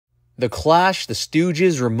The Clash, the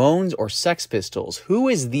Stooges, Ramones, or Sex Pistols? Who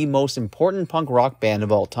is the most important punk rock band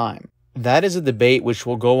of all time? That is a debate which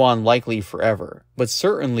will go on likely forever, but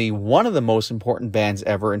certainly one of the most important bands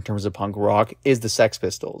ever in terms of punk rock is the Sex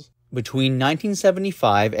Pistols. Between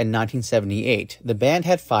 1975 and 1978, the band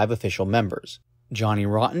had 5 official members: Johnny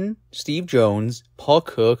Rotten, Steve Jones, Paul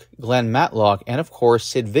Cook, Glen Matlock, and of course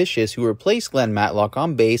Sid Vicious, who replaced Glen Matlock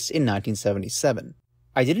on bass in 1977.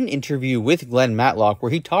 I did an interview with Glen Matlock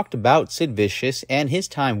where he talked about Sid Vicious and his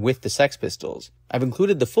time with the Sex Pistols. I've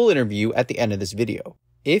included the full interview at the end of this video.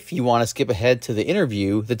 If you want to skip ahead to the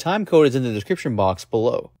interview, the time code is in the description box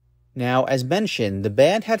below. Now, as mentioned, the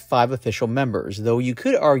band had 5 official members, though you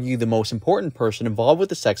could argue the most important person involved with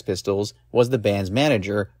the Sex Pistols was the band's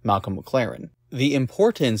manager, Malcolm McLaren. The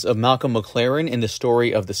importance of Malcolm McLaren in the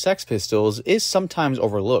story of the Sex Pistols is sometimes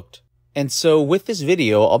overlooked. And so with this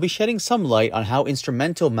video, I'll be shedding some light on how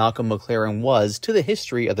instrumental Malcolm McLaren was to the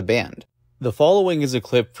history of the band. The following is a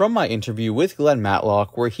clip from my interview with Glen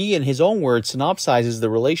Matlock where he in his own words synopsizes the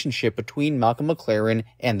relationship between Malcolm McLaren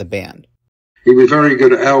and the band. He was very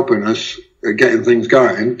good at helping us, at getting things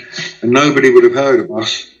going, and nobody would have heard of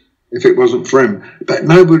us if it wasn't for him. But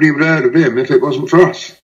nobody would have heard of him if it wasn't for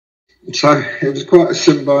us. So it was quite a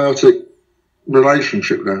symbiotic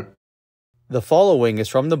relationship there. The following is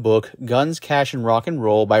from the book Guns, Cash, and Rock and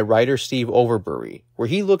Roll by writer Steve Overbury, where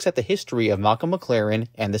he looks at the history of Malcolm McLaren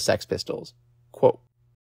and the Sex Pistols. Quote,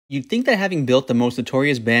 "You'd think that having built the most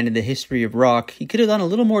notorious band in the history of rock, he could have done a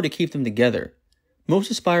little more to keep them together.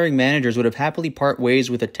 Most aspiring managers would have happily part ways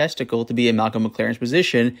with a testicle to be in Malcolm McLaren's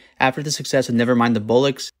position after the success of Nevermind the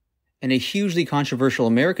Bollocks and a hugely controversial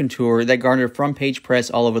American tour that garnered front-page press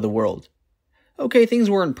all over the world. Okay, things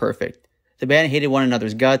weren't perfect. The band hated one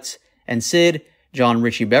another's guts, and Sid, John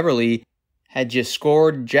Richie Beverly, had just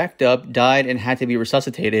scored, jacked up, died, and had to be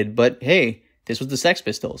resuscitated, but hey, this was the Sex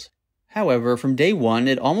Pistols. However, from day one,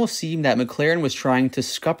 it almost seemed that McLaren was trying to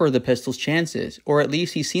scupper the Pistols' chances, or at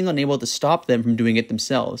least he seemed unable to stop them from doing it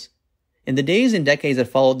themselves. In the days and decades that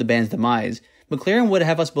followed the band's demise, McLaren would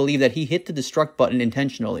have us believe that he hit the destruct button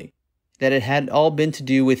intentionally, that it had all been to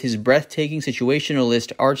do with his breathtaking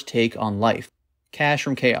situationalist arch take on life, cash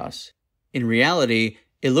from chaos. In reality,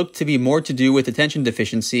 it looked to be more to do with attention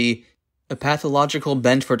deficiency, a pathological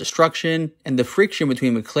bent for destruction, and the friction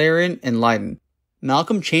between McLaren and Lydon.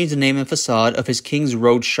 Malcolm changed the name and facade of his King's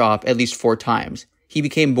Road shop at least 4 times. He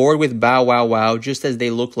became bored with Bow Wow Wow just as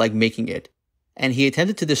they looked like making it. And he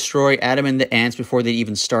attempted to destroy Adam and the Ants before they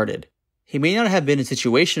even started. He may not have been a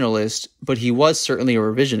situationalist, but he was certainly a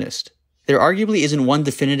revisionist. There arguably isn't one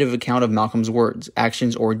definitive account of Malcolm's words,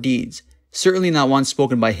 actions, or deeds. Certainly not one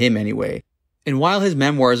spoken by him anyway. And while his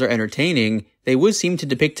memoirs are entertaining, they would seem to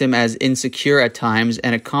depict him as insecure at times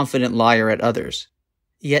and a confident liar at others.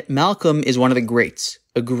 Yet Malcolm is one of the greats.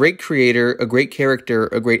 A great creator, a great character,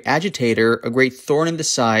 a great agitator, a great thorn in the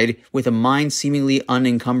side, with a mind seemingly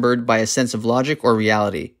unencumbered by a sense of logic or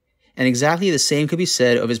reality. And exactly the same could be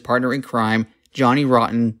said of his partner in crime, Johnny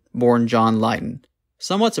Rotten, born John Lydon.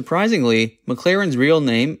 Somewhat surprisingly, McLaren's real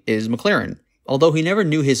name is McLaren, although he never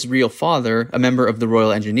knew his real father, a member of the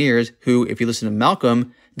Royal Engineers, who, if you listen to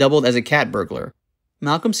Malcolm, doubled as a cat burglar.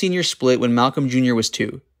 Malcolm Sr. split when Malcolm Jr. was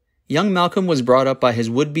 2. Young Malcolm was brought up by his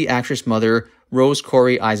would-be actress mother, Rose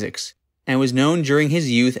Corey Isaacs, and was known during his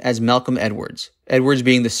youth as Malcolm Edwards, Edwards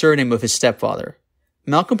being the surname of his stepfather.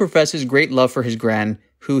 Malcolm professes great love for his gran,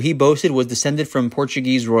 who he boasted was descended from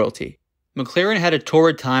Portuguese royalty. McLaren had a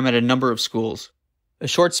torrid time at a number of schools. A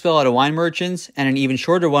short spell at a wine merchant's, and an even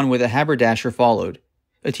shorter one with a haberdasher followed.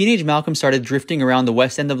 A teenage Malcolm started drifting around the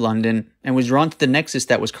West End of London, and was drawn to the nexus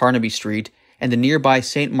that was Carnaby Street, and the nearby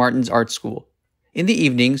St. Martin's Art School. In the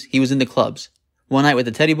evenings, he was in the clubs. One night with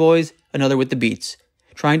the Teddy Boys, another with the Beats,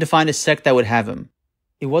 trying to find a sect that would have him.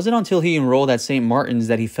 It wasn't until he enrolled at St. Martin's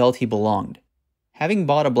that he felt he belonged. Having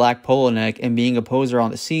bought a black polo neck and being a poser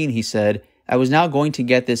on the scene, he said, I was now going to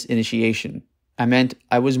get this initiation. I meant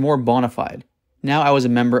I was more bona fide. Now I was a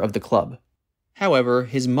member of the club. However,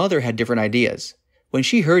 his mother had different ideas. When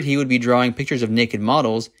she heard he would be drawing pictures of naked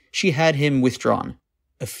models, she had him withdrawn.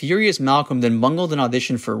 A furious Malcolm then bungled an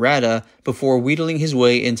audition for RADA before wheedling his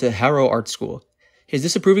way into Harrow Art School. His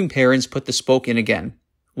disapproving parents put the spoke in again.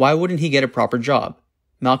 Why wouldn't he get a proper job?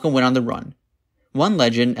 Malcolm went on the run. One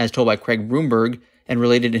legend, as told by Craig Broomberg, and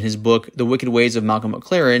related in his book The Wicked Ways of Malcolm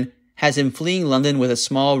McLaren, has him fleeing London with a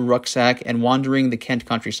small rucksack and wandering the Kent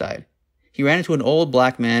countryside. He ran into an old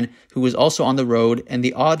black man who was also on the road, and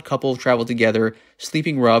the odd couple traveled together,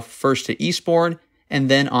 sleeping rough first to Eastbourne and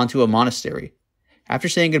then onto a monastery. After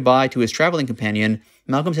saying goodbye to his traveling companion,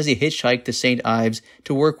 Malcolm says he hitchhiked to St. Ives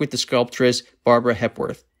to work with the sculptress Barbara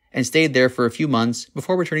Hepworth, and stayed there for a few months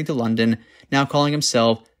before returning to London, now calling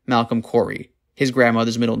himself Malcolm Corey, his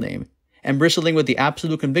grandmother's middle name, and bristling with the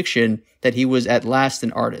absolute conviction that he was at last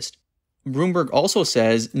an artist. Broomberg also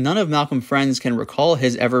says none of Malcolm's friends can recall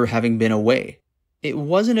his ever having been away. It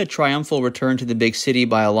wasn't a triumphal return to the big city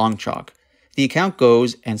by a long chalk. The account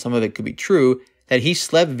goes, and some of it could be true, that he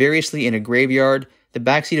slept variously in a graveyard, the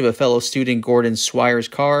backseat of a fellow student Gordon Swire's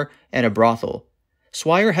car, and a brothel.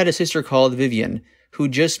 Swire had a sister called Vivian, who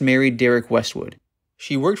just married Derek Westwood.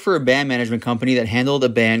 She worked for a band management company that handled a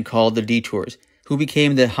band called the Detours, who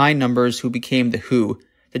became the High Numbers, who became the Who.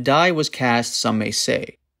 The die was cast, some may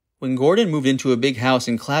say. When Gordon moved into a big house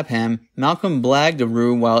in Clapham, Malcolm blagged a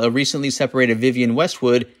room while a recently separated Vivian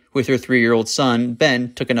Westwood, with her 3-year-old son,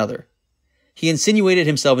 Ben, took another. He insinuated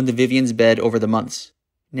himself into Vivian's bed over the months.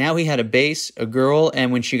 Now he had a bass, a girl,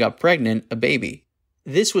 and when she got pregnant, a baby.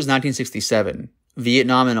 This was 1967,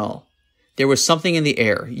 Vietnam and all. There was something in the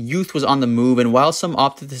air, youth was on the move, and while some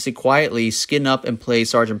opted to sit quietly, skin up and play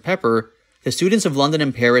Sgt. Pepper, the students of London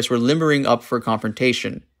and Paris were limbering up for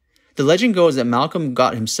confrontation. The legend goes that Malcolm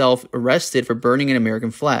got himself arrested for burning an American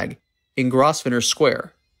flag in Grosvenor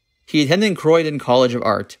Square. He attended Croydon College of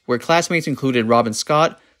Art, where classmates included Robin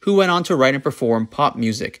Scott, who went on to write and perform pop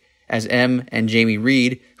music, as M, and Jamie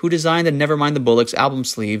Reed, who designed the Nevermind the Bollocks album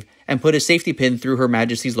sleeve and put a safety pin through Her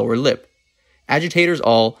Majesty's lower lip. Agitators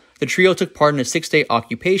all, the trio took part in a 6-day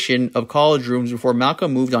occupation of college rooms before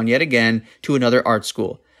Malcolm moved on yet again to another art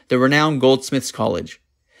school, the renowned Goldsmiths College.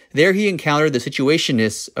 There he encountered the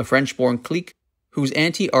Situationists, a French-born clique whose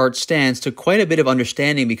anti-art stance took quite a bit of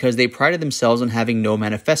understanding because they prided themselves on having no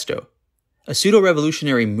manifesto. A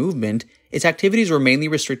pseudo-revolutionary movement, its activities were mainly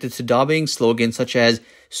restricted to daubing slogans such as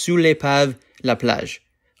Sous l'épave, la plage,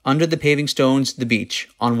 under the paving stones, the beach,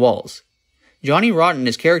 on walls. Johnny Rotten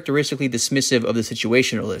is characteristically dismissive of the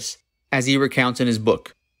Situationalists, as he recounts in his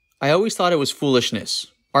book. I always thought it was foolishness,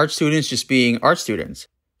 art students just being art students.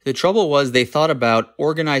 The trouble was they thought about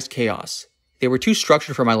organized chaos. They were too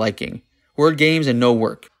structured for my liking. Word games and no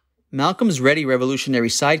work. Malcolm's ready revolutionary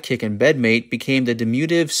sidekick and bedmate became the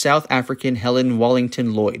diminutive South African Helen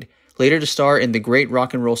Wallington Lloyd, later to star in The Great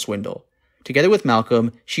Rock and Roll Swindle. Together with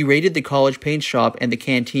Malcolm, she raided the college paint shop and the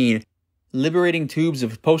canteen, liberating tubes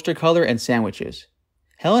of poster color and sandwiches.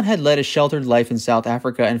 Helen had led a sheltered life in South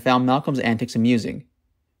Africa and found Malcolm's antics amusing.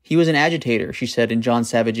 He was an agitator, she said in John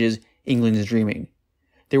Savage's England is Dreaming.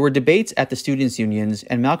 There were debates at the students' unions,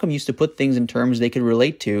 and Malcolm used to put things in terms they could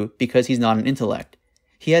relate to because he's not an intellect.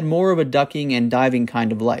 He had more of a ducking and diving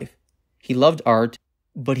kind of life. He loved art,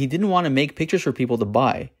 but he didn't want to make pictures for people to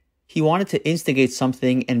buy. He wanted to instigate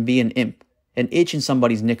something and be an imp, an itch in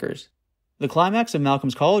somebody's knickers. The climax of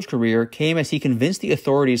Malcolm's college career came as he convinced the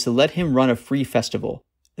authorities to let him run a free festival.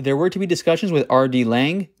 There were to be discussions with R.D.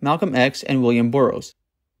 Laing, Malcolm X, and William Burroughs.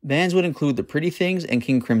 Bands would include the Pretty Things and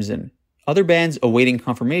King Crimson. Other bands awaiting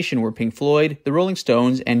confirmation were Pink Floyd, the Rolling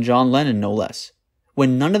Stones, and John Lennon no less.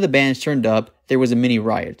 When none of the bands turned up, there was a mini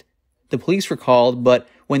riot. The police were called, but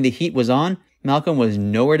when the heat was on, Malcolm was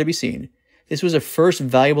nowhere to be seen. This was a first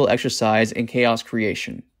valuable exercise in chaos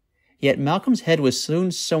creation. Yet Malcolm's head was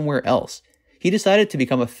soon somewhere else. He decided to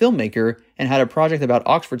become a filmmaker and had a project about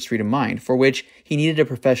Oxford Street in mind, for which he needed a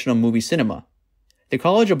professional movie cinema. The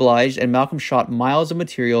college obliged, and Malcolm shot miles of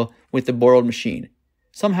material with the borrowed machine.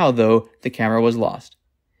 Somehow, though, the camera was lost.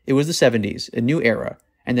 It was the 70s, a new era,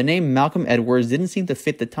 and the name Malcolm Edwards didn't seem to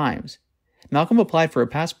fit the times. Malcolm applied for a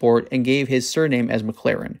passport and gave his surname as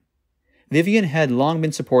McLaren. Vivian had long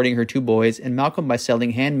been supporting her 2 boys and Malcolm by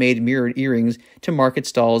selling handmade mirrored earrings to market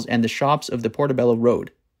stalls and the shops of the Portobello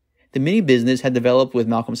Road. The mini business had developed with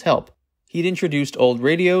Malcolm's help. He'd introduced old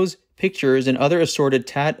radios, pictures, and other assorted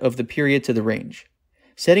tat of the period to the range.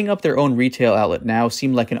 Setting up their own retail outlet now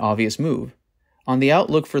seemed like an obvious move. On the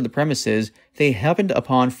outlook for the premises, they happened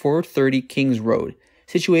upon 430 Kings Road,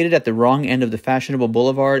 situated at the wrong end of the fashionable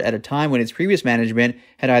boulevard at a time when its previous management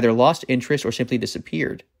had either lost interest or simply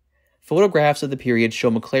disappeared. Photographs of the period show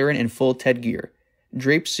McLaren in full Ted gear,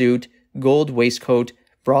 draped suit, gold waistcoat,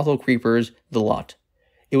 brothel creepers, the lot.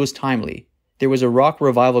 It was timely. There was a rock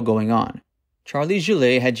revival going on. Charlie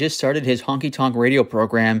Gillet had just started his honky-tonk radio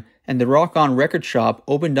program, and the Rock On record shop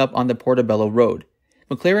opened up on the Portobello Road.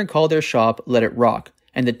 McLaren called their shop Let It Rock,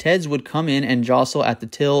 and the Teds would come in and jostle at the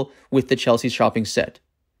till with the Chelsea shopping set.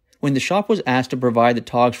 When the shop was asked to provide the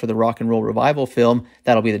togs for the rock and roll revival film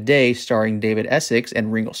That'll Be the Day starring David Essex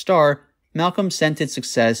and Ringo Starr, Malcolm scented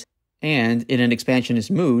success, and, in an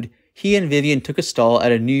expansionist mood, he and Vivian took a stall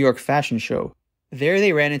at a New York fashion show. There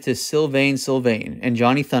they ran into Sylvain Sylvain and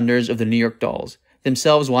Johnny Thunders of the New York Dolls,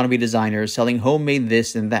 themselves wannabe designers selling homemade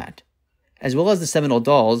this and that. As well as the Seminole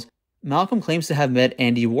Dolls, Malcolm claims to have met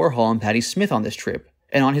Andy Warhol and Patti Smith on this trip,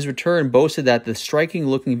 and on his return boasted that the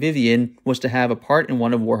striking-looking Vivian was to have a part in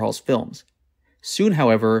one of Warhol's films. Soon,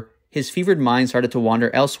 however, his fevered mind started to wander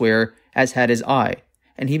elsewhere, as had his eye,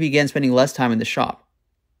 and he began spending less time in the shop.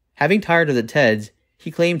 Having tired of the Teds, he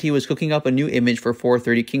claimed he was cooking up a new image for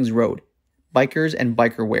 430 Kings Road, bikers and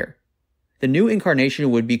biker wear. The new incarnation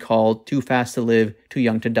would be called Too Fast to Live, Too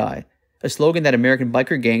Young to Die, a slogan that American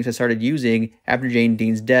biker gangs had started using after Jane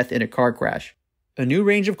Dean's death in a car crash. A new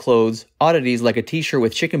range of clothes, oddities like a t-shirt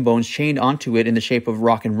with chicken bones chained onto it in the shape of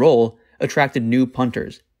rock and roll, attracted new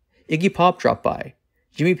punters. Iggy Pop dropped by.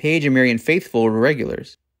 Jimmy Page and Marianne Faithfull were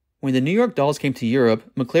regulars. When the New York Dolls came to Europe,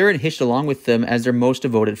 McLaren hitched along with them as their most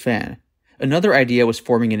devoted fan. Another idea was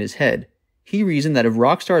forming in his head. He reasoned that if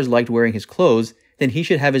rock stars liked wearing his clothes, then he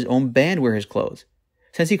should have his own band wear his clothes.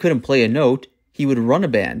 Since he couldn't play a note, he would run a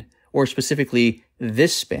band, or specifically,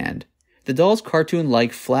 this band. The Dolls'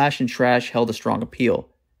 cartoon-like flash and trash held a strong appeal.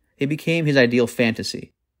 It became his ideal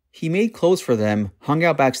fantasy. He made clothes for them, hung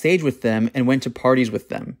out backstage with them, and went to parties with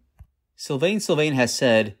them. Sylvain has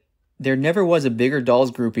said, "There never was a bigger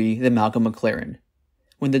Dolls groupie than Malcolm McLaren."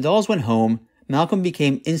 When the Dolls went home, Malcolm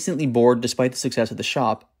became instantly bored despite the success of the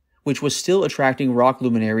shop, which was still attracting rock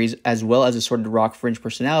luminaries as well as assorted rock fringe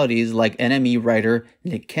personalities like NME writer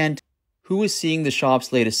Nick Kent, who was seeing the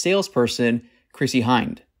shop's latest salesperson, Chrissy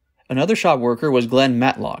Hind. Another shop worker was Glen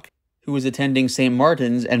Matlock, who was attending St.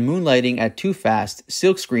 Martin's and moonlighting at Too Fast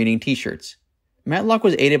silk-screening t-shirts. Matlock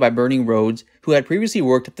was aided by Bernie Rhodes, who had previously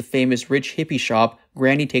worked at the famous rich hippie shop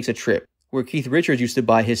Granny Takes a Trip, where Keith Richards used to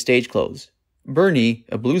buy his stage clothes. Bernie,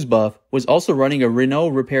 a blues buff, was also running a Renault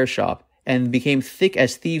repair shop and became thick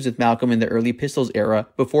as thieves with Malcolm in the early Pistols era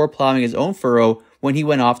before plowing his own furrow when he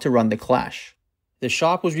went off to run the Clash. The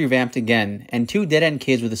shop was revamped again, and two dead-end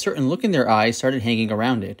kids with a certain look in their eyes started hanging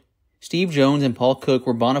around it. Steve Jones and Paul Cook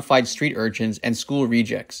were bona fide street urchins and school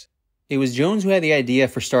rejects. It was Jones who had the idea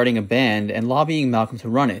for starting a band and lobbying Malcolm to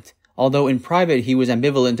run it, although in private he was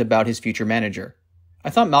ambivalent about his future manager. "I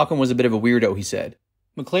thought Malcolm was a bit of a weirdo," he said.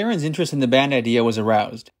 McLaren's interest in the band idea was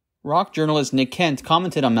aroused. Rock journalist Nick Kent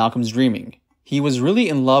commented on Malcolm's dreaming. He was really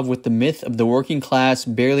in love with the myth of the working-class,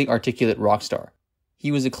 barely articulate rock star.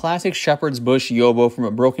 He was a classic shepherd's bush yobo from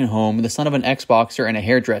a broken home, the son of an ex-boxer and a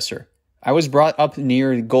hairdresser. "I was brought up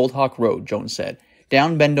near Goldhawk Road," Jones said.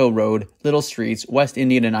 "Down Bendo Road, little streets, West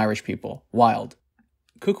Indian and Irish people. Wild."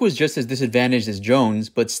 Cook was just as disadvantaged as Jones,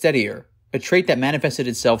 but steadier, a trait that manifested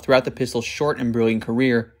itself throughout the Pistols' short and brilliant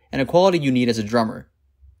career, and a quality you need as a drummer.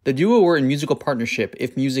 The duo were in musical partnership,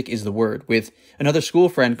 if music is the word, with another school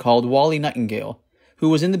friend called Wally Nightingale, who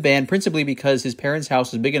was in the band principally because his parents'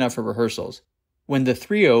 house was big enough for rehearsals. When the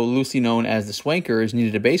trio, loosely known as the Swankers,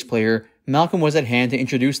 needed a bass player, Malcolm was at hand to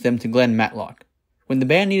introduce them to Glen Matlock. When the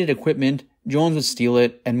band needed equipment, Jones would steal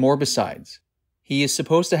it, and more besides. He is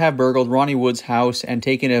supposed to have burgled Ronnie Wood's house and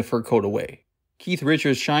taken a fur coat away. Keith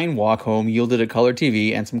Richards' Shine walk home yielded a color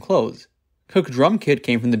TV and some clothes. Cook's drum kit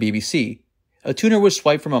came from the BBC. A tuner was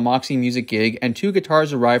swiped from a Moxie music gig, and 2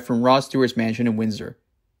 guitars arrived from Rod Stewart's mansion in Windsor.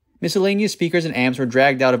 Miscellaneous speakers and amps were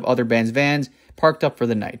dragged out of other bands' vans, parked up for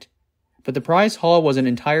the night. But the prize haul was an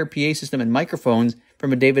entire PA system and microphones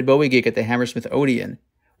from a David Bowie gig at the Hammersmith Odeon,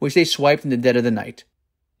 which they swiped in the dead of the night.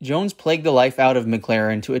 Jones plagued the life out of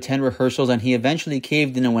McLaren to attend rehearsals, and he eventually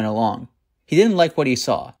caved in and went along. He didn't like what he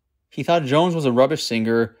saw. He thought Jones was a rubbish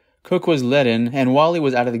singer, Cook was Lydon, and Wally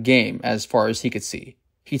was out of the game, as far as he could see.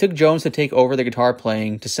 He took Jones to take over the guitar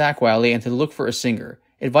playing, to sack Wally, and to look for a singer,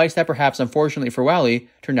 advice that perhaps unfortunately for Wally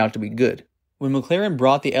turned out to be good. When McLaren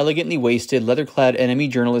brought the elegantly wasted, leather-clad NME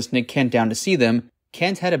journalist Nick Kent down to see them,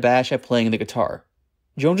 Kent had a bash at playing the guitar.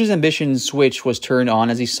 Jones's ambition switch was turned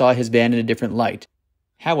on as he saw his band in a different light.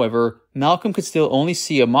 However, Malcolm could still only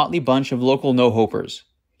see a motley bunch of local no-hopers.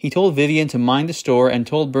 He told Vivian to mind the store and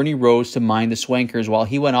told Bernie Rhodes to mind the Swankers while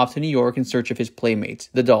he went off to New York in search of his playmates,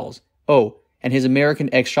 the Dolls. Oh, and his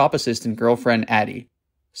American ex-shop assistant girlfriend Addie.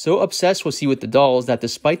 So obsessed was he with the Dolls that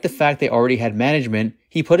despite the fact they already had management,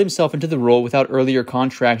 he put himself into the role without earlier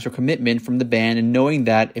contracts or commitment from the band, and knowing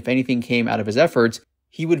that, if anything came out of his efforts,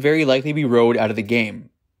 he would very likely be rode out of the game.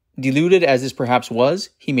 Deluded as this perhaps was,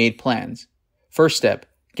 he made plans. First step,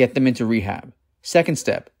 get them into rehab. Second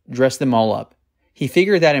step, dress them all up. He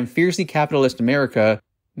figured that in fiercely capitalist America,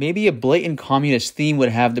 maybe a blatant communist theme would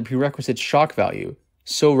have the prerequisite shock value.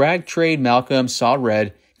 So rag trade Malcolm saw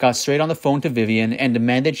red, got straight on the phone to Vivian, and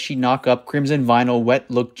demanded she knock up crimson vinyl wet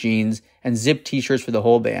look jeans and zip t-shirts for the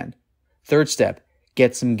whole band. Third step,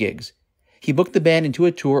 get some gigs. He booked the band into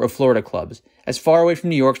a tour of Florida clubs, as far away from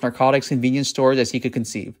New York's narcotics convenience stores as he could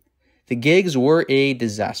conceive. The gigs were a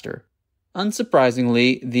disaster.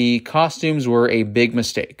 Unsurprisingly, the costumes were a big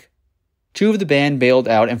mistake. Two of the band bailed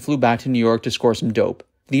out and flew back to New York to score some dope,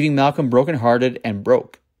 leaving Malcolm brokenhearted and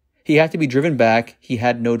broke. He had to be driven back, he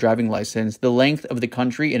had no driving license, the length of the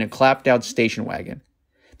country in a clapped-out station wagon.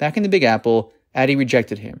 Back in the Big Apple, Addie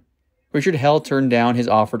rejected him. Richard Hell turned down his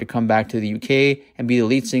offer to come back to the UK and be the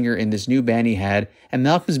lead singer in this new band he had, and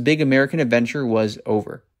Malcolm's big American adventure was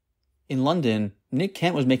over. In London, Nick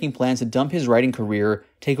Kent was making plans to dump his writing career,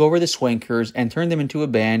 take over the Swankers, and turn them into a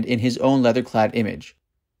band in his own leather-clad image.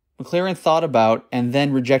 McLaren thought about and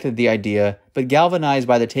then rejected the idea, but galvanized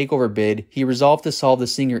by the takeover bid, he resolved to solve the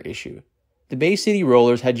singer issue. The Bay City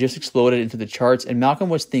Rollers had just exploded into the charts and Malcolm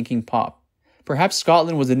was thinking pop. Perhaps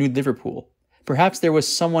Scotland was the new Liverpool. Perhaps there was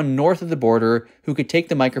someone north of the border who could take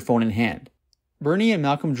the microphone in hand. Bernie and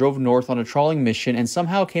Malcolm drove north on a trawling mission and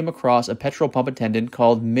somehow came across a petrol pump attendant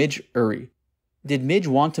called Midge Uri. Did Midge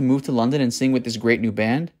want to move to London and sing with this great new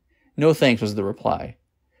band? No thanks was the reply.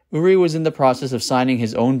 Uri was in the process of signing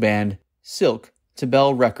his own band, Silk, to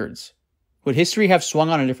Bell Records. Would history have swung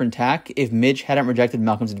on a different tack if Midge hadn't rejected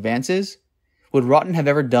Malcolm's advances? Would Rotten have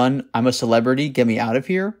ever done I'm a Celebrity, Get Me Out of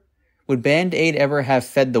Here? Would Band Aid ever have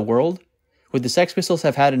fed the world? Would the Sex Pistols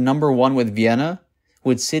have had a #1 with Vienna?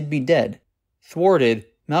 Would Sid be dead? Thwarted,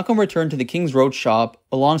 Malcolm returned to the King's Road shop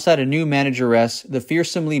alongside a new manageress, the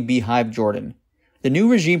fearsomely Beehive Jordan. The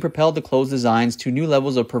new regime propelled the clothes designs to new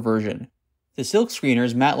levels of perversion. The silk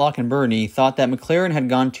screeners, Matlock and Bernie, thought that McLaren had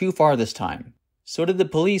gone too far this time. So did the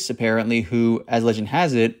police, apparently, who, as legend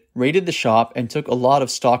has it, raided the shop and took a lot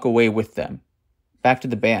of stock away with them. Back to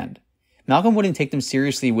the band. Malcolm wouldn't take them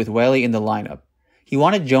seriously with Whaley in the lineup. He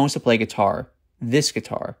wanted Jones to play guitar, this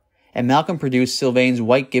guitar, and Malcolm produced Sylvain's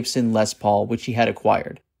white Gibson Les Paul, which he had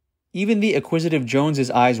acquired. Even the acquisitive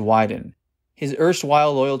Jones's eyes widened. His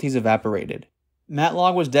erstwhile loyalties evaporated.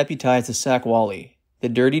 Matlock was deputized to sack Wally. The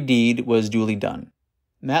dirty deed was duly done.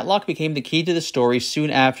 Matlock became the key to the story soon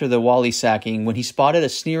after the Wally sacking when he spotted a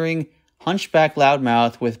sneering, hunchback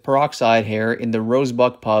loudmouth with peroxide hair in the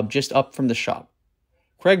Rosebuck pub just up from the shop.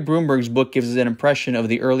 Craig Broomberg's book gives us an impression of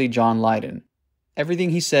the early John Lydon. Everything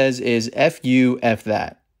he says is F you, F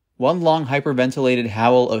that. One long hyperventilated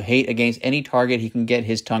howl of hate against any target he can get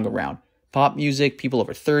his tongue around. Pop music, people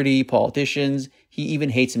over 30, politicians, he even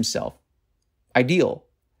hates himself. Ideal.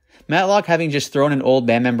 Matlock, having just thrown an old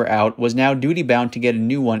band member out, was now duty-bound to get a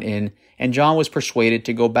new one in, and John was persuaded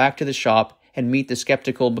to go back to the shop and meet the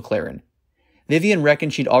skeptical McLaren. Vivian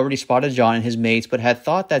reckoned she'd already spotted John and his mates, but had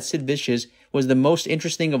thought that Sid Vicious was the most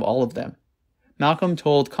interesting of all of them. Malcolm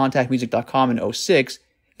told ContactMusic.com in 2006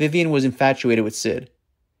 Vivian was infatuated with Sid.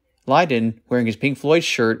 Lydon, wearing his Pink Floyd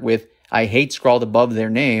shirt with I hate scrawled above their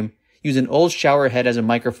name, used an old shower head as a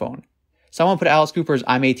microphone. Someone put Alice Cooper's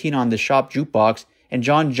I'm 18 on the shop jukebox, and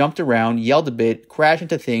John jumped around, yelled a bit, crashed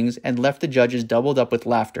into things, and left the judges doubled up with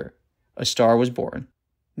laughter. A star was born.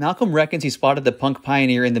 Malcolm reckons he spotted the punk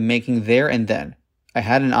pioneer in the making there and then. I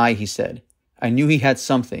had an eye, he said. I knew he had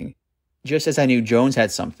something, just as I knew Jones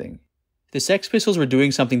had something. The Sex Pistols were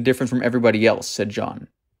doing something different from everybody else, said John.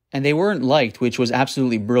 And they weren't liked, which was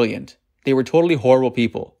absolutely brilliant. They were totally horrible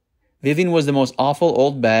people. Vivian was the most awful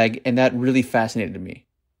old bag, and that really fascinated me.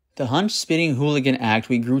 The hunch-spitting hooligan act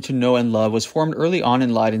we grew to know and love was formed early on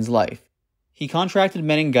in Lydon's life. He contracted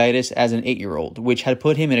meningitis as an 8-year-old, which had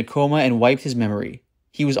put him in a coma and wiped his memory.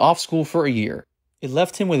 He was off school for a year. It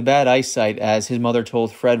left him with bad eyesight, as his mother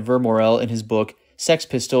told Fred Vermorel in his book, Sex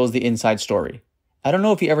Pistols, The Inside Story. I don't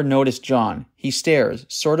know if you ever noticed John. He stares,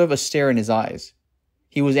 sort of a stare in his eyes.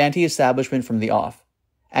 He was anti-establishment from the off.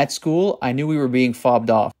 At school, I knew we were being fobbed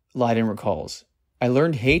off, Lydon recalls. I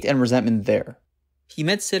learned hate and resentment there. He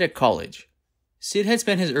met Sid at college. Sid had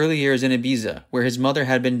spent his early years in Ibiza, where his mother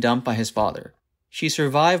had been dumped by his father. She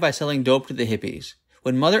survived by selling dope to the hippies.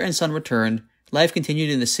 When mother and son returned, life continued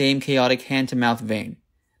in the same chaotic hand-to-mouth vein.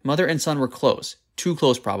 Mother and son were close, too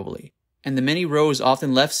close probably, and the many rows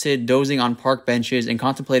often left Sid dozing on park benches and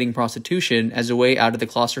contemplating prostitution as a way out of the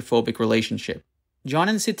claustrophobic relationship. John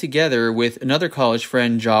and Sid together with another college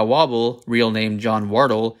friend, Ja Wobble, real name John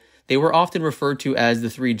Wardle, they were often referred to as the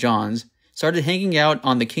Three Johns, started hanging out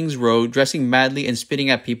on the King's Road, dressing madly and spitting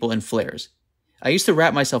at people in flares. I used to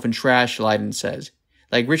wrap myself in trash, Lydon says.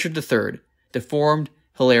 Like Richard III, deformed,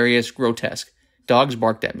 hilarious, grotesque. Dogs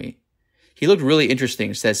barked at me. He looked really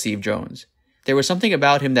interesting, says Steve Jones. There was something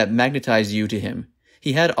about him that magnetized you to him.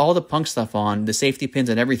 He had all the punk stuff on, the safety pins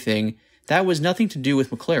and everything. That was nothing to do with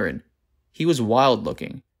McLaren. He was wild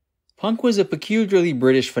looking. Punk was a peculiarly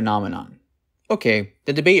British phenomenon. Okay,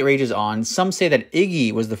 the debate rages on. Some say that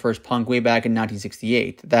Iggy was the first punk way back in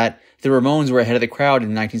 1968, that the Ramones were ahead of the crowd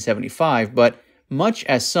in 1975, but much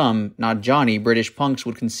as some, not Johnny, British punks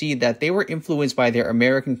would concede that they were influenced by their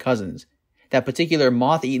American cousins. That particular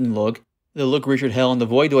moth-eaten look, The look Richard Hell and the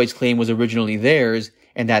Voidoids claim was originally theirs,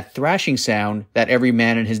 and that thrashing sound that every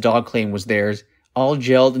man and his dog claimed was theirs, all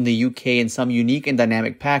gelled in the UK in some unique and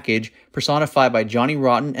dynamic package personified by Johnny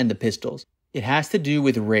Rotten and the Pistols. It has to do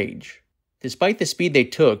with rage. Despite the speed they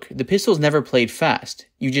took, the Pistols never played fast.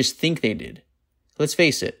 You just think they did. Let's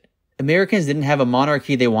face it, Americans didn't have a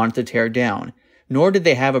monarchy they wanted to tear down, nor did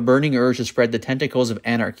they have a burning urge to spread the tentacles of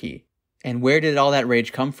anarchy. And where did all that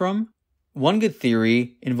rage come from? One good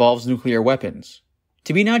theory involves nuclear weapons.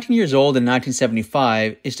 To be 19 years old in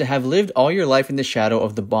 1975 is to have lived all your life in the shadow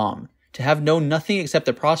of the bomb, to have known nothing except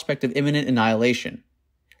the prospect of imminent annihilation.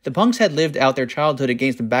 The punks had lived out their childhood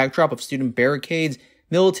against the backdrop of student barricades,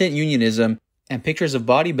 militant unionism, and pictures of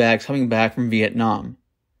body bags coming back from Vietnam.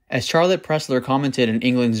 As Charlotte Pressler commented in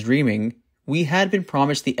England's Dreaming, we had been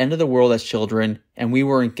promised the end of the world as children, and we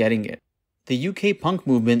weren't getting it. The UK punk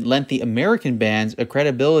movement lent the American bands a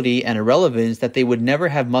credibility and a relevance that they would never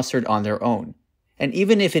have mustered on their own. And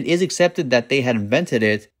even if it is accepted that they had invented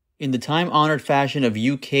it, in the time-honored fashion of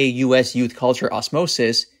UK-US youth culture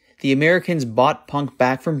osmosis, the Americans bought punk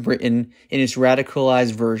back from Britain in its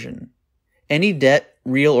radicalized version. Any debt,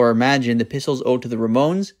 real or imagined, the Pistols owed to the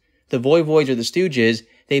Ramones, the Voivoids, or the Stooges,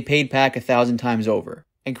 they paid back 1,000 times over,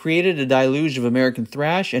 and created a deluge of American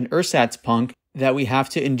thrash and ersatz punk that we have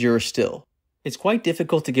to endure still. It's quite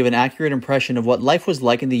difficult to give an accurate impression of what life was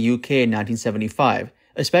like in the UK in 1975,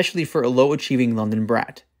 especially for a low-achieving London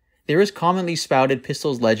brat. There is commonly spouted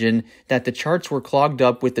Pistols legend that the charts were clogged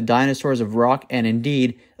up with the dinosaurs of rock, and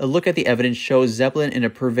indeed, a look at the evidence shows Zeppelin in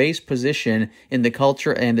a pervasive position in the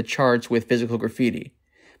culture and the charts with physical graffiti.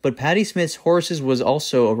 But Patti Smith's Horses was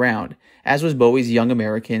also around, as was Bowie's Young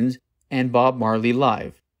Americans and Bob Marley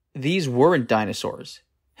Live. These weren't dinosaurs.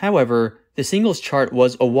 However, the singles chart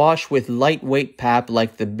was awash with lightweight pap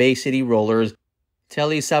like the Bay City Rollers,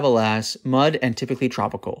 Telly Savalas, Mud, and typically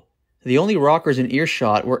tropical. The only rockers in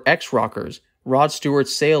earshot were ex-rockers. Rod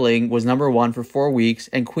Stewart's Sailing was #1 for 4 weeks,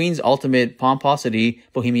 and Queen's ultimate pomposity,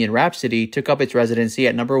 Bohemian Rhapsody, took up its residency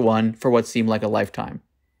at #1 for what seemed like a lifetime.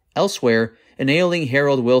 Elsewhere, an ailing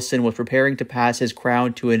Harold Wilson was preparing to pass his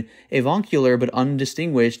crown to an avuncular but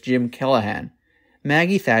undistinguished Jim Callahan.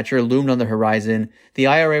 Maggie Thatcher loomed on the horizon, the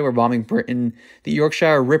IRA were bombing Britain, the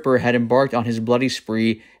Yorkshire Ripper had embarked on his bloody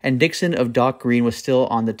spree, and Dixon of Dock Green was still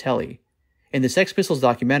on the telly. In the Sex Pistols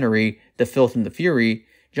documentary, The Filth and the Fury,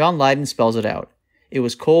 John Lydon spells it out. It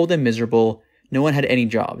was cold and miserable, no one had any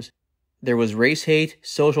jobs. There was race hate,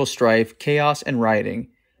 social strife, chaos, and rioting.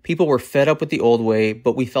 People were fed up with the old way,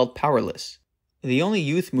 but we felt powerless. The only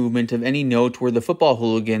youth movement of any note were the football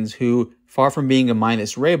hooligans who, far from being a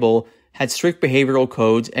mindless rabble, had strict behavioral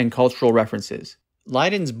codes and cultural references.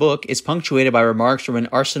 Lydon's book is punctuated by remarks from an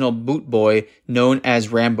Arsenal boot boy known as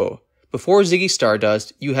Rambo. Before Ziggy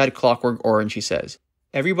Stardust, you had Clockwork Orange, he says.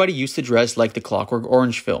 Everybody used to dress like the Clockwork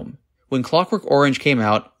Orange film. When Clockwork Orange came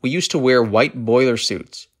out, we used to wear white boiler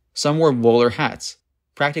suits. Some wore bowler hats.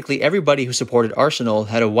 Practically everybody who supported Arsenal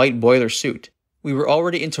had a white boiler suit. We were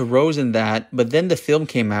already into Rose and that, but then the film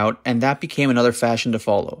came out, and that became another fashion to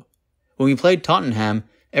follow. When we played Tottenham,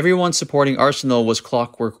 everyone supporting Arsenal was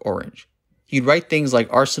Clockwork Orange. You'd write things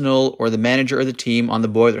like Arsenal or the manager of the team on the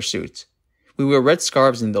boiler suits. We wore red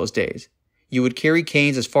scarves in those days. You would carry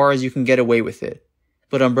canes as far as you can get away with it.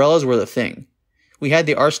 But umbrellas were the thing. We had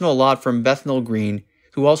the Arsenal lot from Bethnal Green,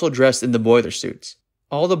 who also dressed in the boiler suits.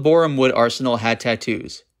 All the Boreham Wood Arsenal had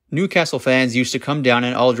tattoos. Newcastle fans used to come down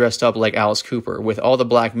and all dressed up like Alice Cooper, with all the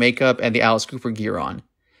black makeup and the Alice Cooper gear on.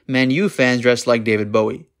 Man U fans dressed like David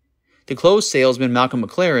Bowie. The clothes salesman Malcolm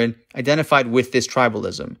McLaren identified with this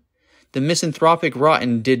tribalism. The misanthropic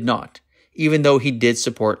Rotten did not, even though he did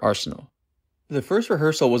support Arsenal. The first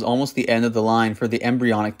rehearsal was almost the end of the line for the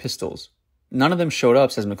embryonic Pistols. None of them showed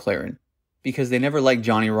up, says McLaren, because they never liked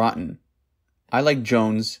Johnny Rotten. I liked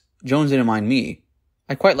Jones. Jones didn't mind me.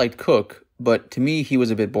 I quite liked Cook, but to me he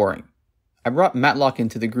was a bit boring. I brought Matlock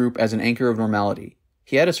into the group as an anchor of normality.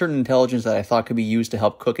 He had a certain intelligence that I thought could be used to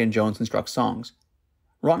help Cook and Jones construct songs.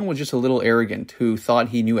 Rotten was just a little arrogant, who thought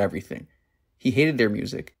he knew everything. He hated their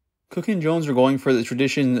music. Cook and Jones were going for the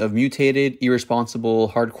tradition of mutated, irresponsible,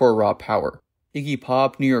 hardcore raw power. Iggy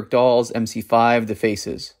Pop, New York Dolls, MC5, The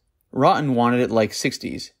Faces. Rotten wanted it like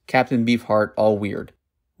 60s, Captain Beefheart, all weird.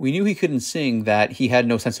 We knew he couldn't sing, that he had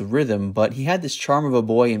no sense of rhythm, but he had this charm of a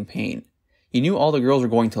boy in pain. You knew all the girls were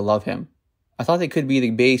going to love him. I thought they could be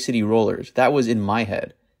the Bay City Rollers. That was in my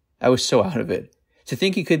head. I was so out of it. To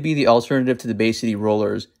think he could be the alternative to the Bay City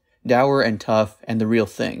Rollers, dour and tough and the real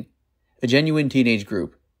thing. A genuine teenage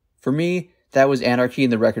group. For me, that was anarchy in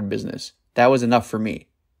the record business. That was enough for me.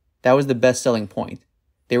 That was the best selling point.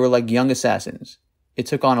 They were like young assassins. It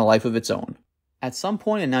took on a life of its own. At some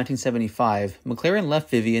point in 1975, McLaren left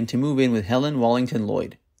Vivian to move in with Helen Wallington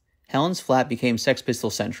Lloyd. Helen's flat became Sex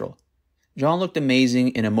Pistols Central. John looked amazing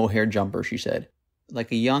in a mohair jumper, she said,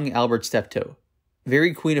 like a young Albert Steptoe.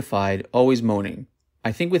 Very queenified, always moaning.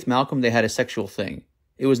 I think with Malcolm they had a sexual thing.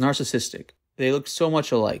 It was narcissistic. They looked so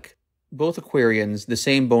much alike. Both Aquarians, the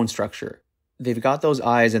same bone structure. They've got those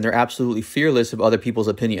eyes and they're absolutely fearless of other people's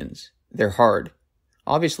opinions. They're hard.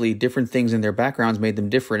 Obviously, different things in their backgrounds made them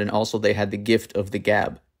different, and also they had the gift of the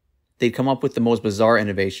gab. They'd come up with the most bizarre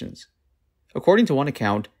innovations. According to one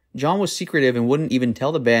account, John was secretive and wouldn't even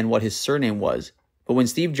tell the band what his surname was, but when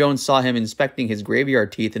Steve Jones saw him inspecting his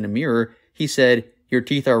graveyard teeth in a mirror, he said, "Your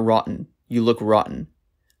teeth are rotten. You look rotten."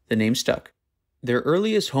 The name stuck. Their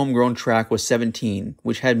earliest homegrown track was 17,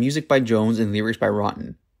 which had music by Jones and lyrics by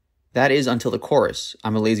Rotten. That is until the chorus,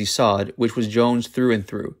 "I'm a Lazy Sod," which was Jones through and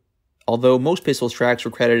through, although most Pistols tracks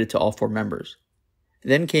were credited to all four members.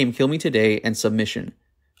 Then came Kill Me Today and Submission.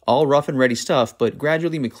 All rough and ready stuff, but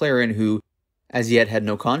gradually McLaren, who as yet had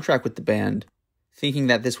no contract with the band, thinking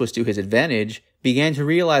that this was to his advantage, began to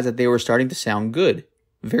realize that they were starting to sound good.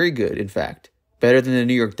 Very good, in fact. Better than the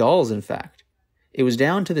New York Dolls, in fact. It was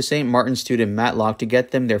down to the St. Martin student Matlock to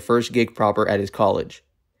get them their first gig proper at his college.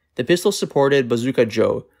 The Pistols supported Bazooka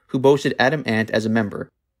Joe, who boasted Adam Ant as a member.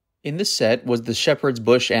 In the set was the Shepherd's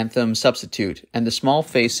Bush anthem Substitute, and the Small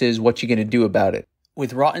Faces' What You Gonna Do About It,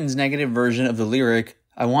 with Rotten's negative version of the lyric,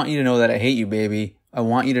 "I want you to know that I hate you, baby. I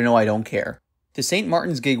want you to know I don't care." The St.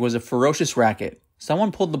 Martin's gig was a ferocious racket.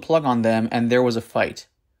 Someone pulled the plug on them and there was a fight.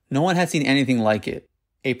 No one had seen anything like it.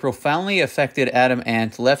 A profoundly affected Adam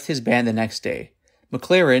Ant left his band the next day.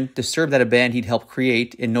 McLaren, disturbed that a band he'd helped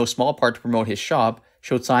create, in no small part to promote his shop,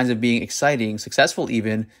 showed signs of being exciting, successful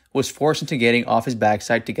even, was forced into getting off his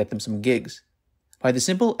backside to get them some gigs. By the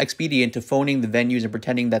simple expedient of phoning the venues and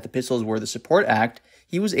pretending that the Pistols were the support act,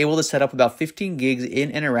 he was able to set up about 15 gigs in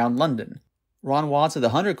and around London. Ron Watts of the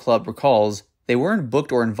 100 Club recalls, they weren't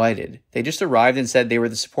booked or invited. They just arrived and said they were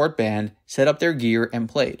the support band, set up their gear, and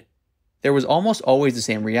played. There was almost always the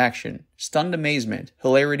same reaction: stunned amazement,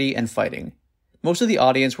 hilarity, and fighting. Most of the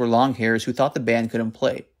audience were long hairs who thought the band couldn't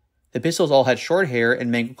play. The Pistols all had short hair and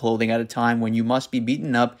mangled clothing at a time when you must be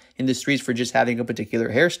beaten up in the streets for just having a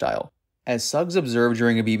particular hairstyle. As Suggs observed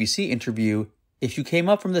during a BBC interview, if you came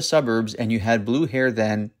up from the suburbs and you had blue hair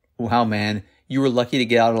then, wow man, you were lucky to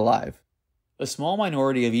get out alive. A small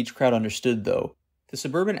minority of each crowd understood, though. The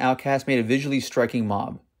suburban outcast made a visually striking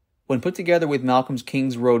mob. When put together with Malcolm's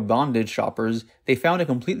Kings Road bondage shoppers, they found a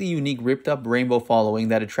completely unique ripped-up rainbow following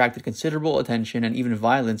that attracted considerable attention and even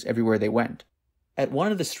violence everywhere they went. At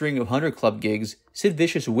one of the string of 100 Club gigs, Sid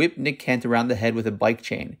Vicious whipped Nick Kent around the head with a bike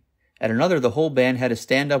chain. At another, the whole band had a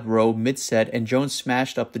stand-up row mid-set and Jones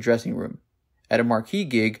smashed up the dressing room. At a marquee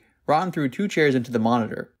gig, Rotten threw 2 chairs into the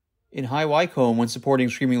monitor. In High Wycombe, when supporting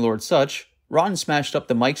Screaming Lord Sutch, Rotten smashed up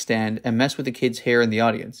the mic stand and messed with the kid's hair in the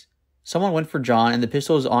audience. Someone went for John and the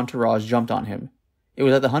Pistols' entourage jumped on him. It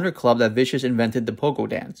was at the 100 Club that Vicious invented the pogo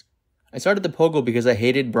dance. "I started the pogo because I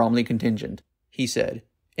hated Bromley Contingent," he said,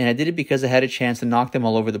 "and I did it because I had a chance to knock them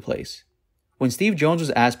all over the place." When Steve Jones was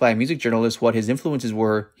asked by a music journalist what his influences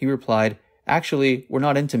were, he replied, "Actually, we're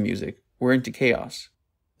not into music, we're into chaos."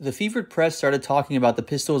 The fevered press started talking about the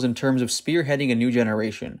Pistols in terms of spearheading a new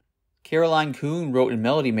generation. Caroline Coon wrote in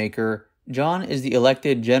Melody Maker, "John is the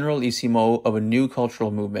elected generalissimo of a new cultural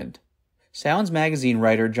movement." Sounds magazine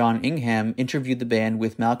writer John Ingham interviewed the band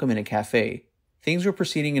with Malcolm in a cafe. Things were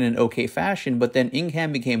proceeding in an okay fashion, but then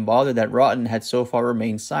Ingham became bothered that Rotten had so far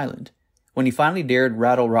remained silent. When he finally dared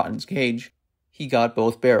rattle Rotten's cage, he got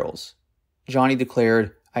both barrels. Johnny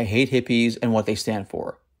declared, "I hate hippies and what they stand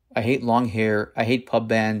for. I hate long hair, I hate pub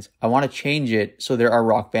bands, I want to change it so there are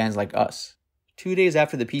rock bands like us." 2 days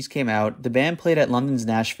after the piece came out, the band played at London's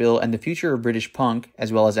Nashville, and the future of British punk,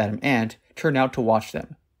 as well as Adam Ant, turned out to watch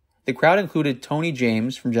them. The crowd included Tony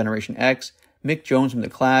James from Generation X, Mick Jones from The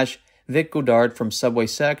Clash, Vic Godard from Subway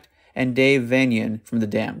Sect, and Dave Vanian from The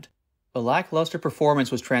Damned. A lackluster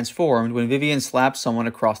performance was transformed when Vivian slapped someone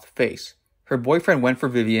across the face. Her boyfriend went for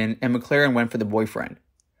Vivian, and McLaren went for the boyfriend.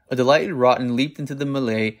 A delighted Rotten leaped into the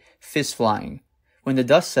melee, fists flying. When the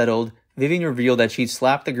dust settled, Vivian revealed that she'd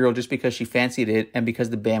slapped the girl just because she fancied it and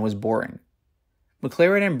because the band was boring.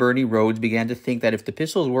 McLaren and Bernie Rhodes began to think that if the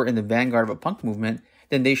Pistols were in the vanguard of a punk movement,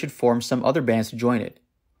 then they should form some other bands to join it.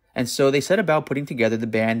 And so they set about putting together the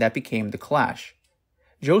band that became The Clash.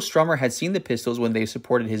 Joe Strummer had seen the Pistols when they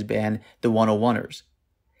supported his band, the 101ers.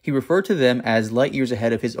 He referred to them as light years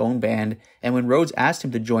ahead of his own band, and when Rhodes asked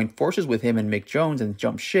him to join forces with him and Mick Jones and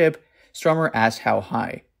jump ship, Strummer asked how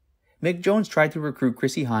high. Mick Jones tried to recruit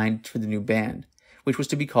Chrissie Hynde for the new band, which was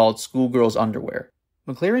to be called Schoolgirls Underwear.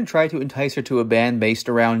 McLaren tried to entice her to a band based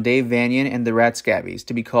around Dave Vanian and the Ratscabbies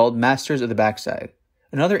to be called Masters of the Backside.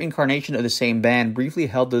 Another incarnation of the same band briefly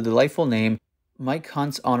held the delightful name Mike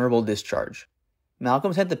Hunt's Honorable Discharge.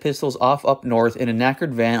 Malcolm sent the Pistols off up north in a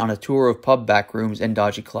knackered van on a tour of pub backrooms and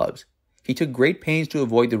dodgy clubs. He took great pains to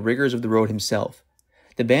avoid the rigors of the road himself.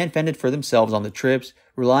 The band fended for themselves on the trips,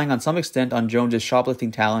 relying on some extent on Jones's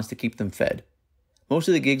shoplifting talents to keep them fed. Most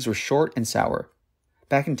of the gigs were short and sour.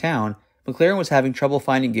 Back in town, McLaren was having trouble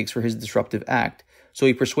finding gigs for his disruptive act, so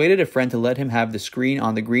he persuaded a friend to let him have the screen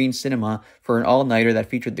on the Green Cinema for an all-nighter that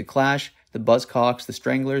featured The Clash, the Buzzcocks, the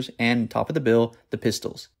Stranglers, and, top of the bill, the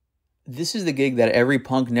Pistols. This is the gig that every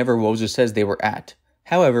punk never-woser says they were at.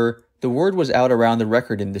 However, the word was out around the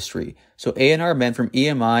record industry, so A&R men from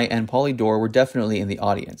EMI and Polydor were definitely in the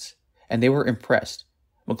audience. And they were impressed.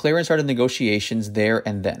 McLaren started negotiations there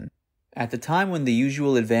and then. At the time when the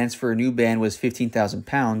usual advance for a new band was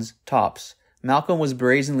 £15,000, tops, Malcolm was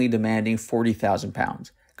brazenly demanding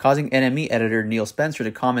 £40,000, causing NME editor Neil Spencer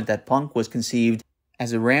to comment that punk was conceived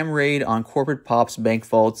as a ram raid on corporate pop's bank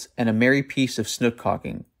vaults and a merry piece of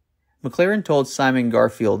snook-cocking. McLaren told Simon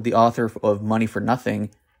Garfield, the author of Money for Nothing,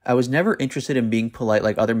 "I was never interested in being polite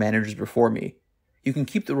like other managers before me. You can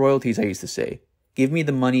keep the royalties, I used to say. Give me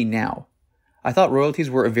the money now." I thought royalties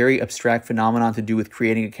were a very abstract phenomenon to do with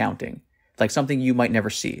creating accounting, like something you might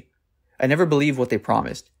never see. I never believed what they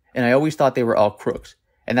promised, and I always thought they were all crooks,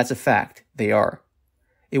 and that's a fact, they are.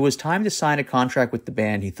 It was time to sign a contract with the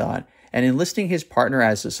band, he thought, and enlisting his partner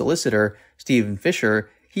as a solicitor, Stephen Fisher,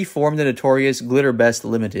 he formed the notorious Glitter Best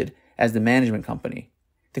Limited as the management company.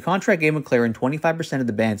 The contract gave McLaren 25% of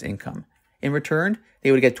the band's income. In return,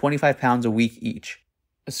 they would get £25 a week each.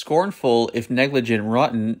 A scornful, if negligent,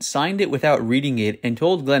 Rotten signed it without reading it and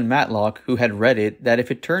told Glen Matlock, who had read it, that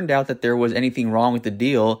if it turned out that there was anything wrong with the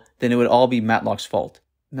deal, then it would all be Matlock's fault.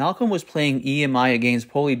 Malcolm was playing EMI against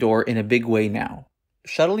Polydor in a big way now,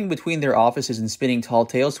 shuttling between their offices and spinning tall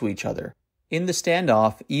tales to each other. In the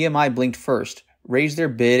standoff, EMI blinked first, raised their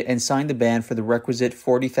bid, and signed the band for the requisite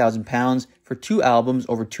 £40,000 for 2 albums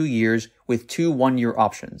over 2 years with 2 one-year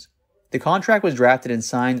options. The contract was drafted and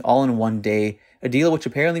signed all in one day, a deal which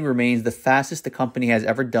apparently remains the fastest the company has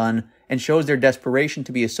ever done and shows their desperation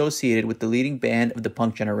to be associated with the leading band of the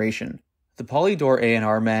punk generation. The Polydor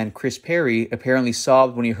A&R man Chris Perry apparently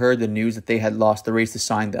sobbed when he heard the news that they had lost the race to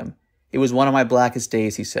sign them. "It was one of my blackest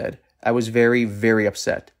days," he said. "I was very, very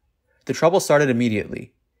upset." The trouble started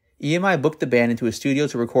immediately. EMI booked the band into a studio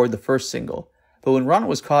to record the first single, but when Ron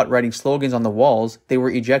was caught writing slogans on the walls, they were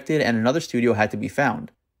ejected and another studio had to be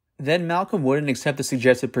found. Then Malcolm wouldn't accept the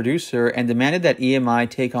suggested producer and demanded that EMI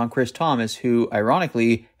take on Chris Thomas, who,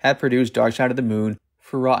 ironically, had produced Dark Side of the Moon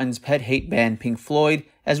for Rotten's pet hate band Pink Floyd,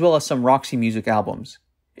 as well as some Roxy Music albums.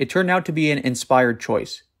 It turned out to be an inspired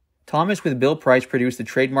choice. Thomas with Bill Price produced the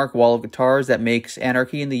trademark wall of guitars that makes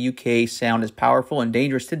Anarchy in the UK sound as powerful and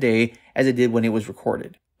dangerous today as it did when it was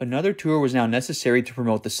recorded. Another tour was now necessary to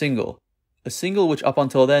promote the single, a single which up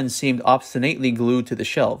until then seemed obstinately glued to the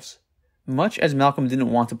shelves. Much as Malcolm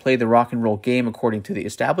didn't want to play the rock and roll game according to the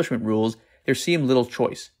establishment rules, there seemed little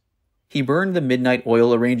choice. He burned the midnight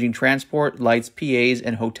oil arranging transport, lights, PAs,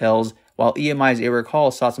 and hotels, while EMI's Eric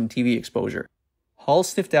Hall sought some TV exposure. Hall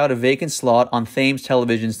sniffed out a vacant slot on Thames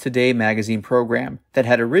Television's Today magazine program that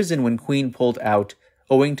had arisen when Queen pulled out,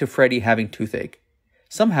 owing to Freddie having toothache.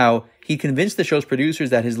 Somehow, he convinced the show's producers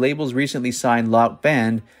that his label's recently signed Lout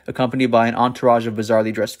Band, accompanied by an entourage of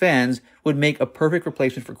bizarrely dressed fans, would make a perfect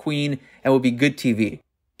replacement for Queen and would be good TV.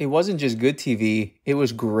 It wasn't just good TV, it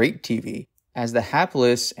was great TV, as the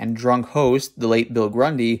hapless and drunk host, the late Bill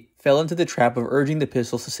Grundy, fell into the trap of urging the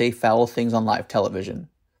Pistols to say foul things on live television.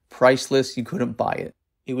 Priceless, you couldn't buy it.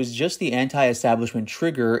 It was just the anti-establishment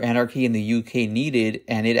trigger Anarchy in the UK needed,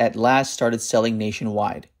 and it at last started selling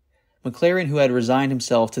nationwide. McLaren, who had resigned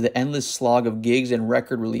himself to the endless slog of gigs and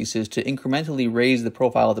record releases to incrementally raise the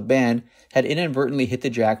profile of the band, had inadvertently hit the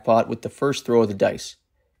jackpot with the first throw of the dice.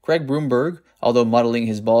 Craig Broomberg, although muddling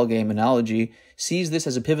his ballgame analogy, sees this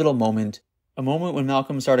as a pivotal moment, a moment when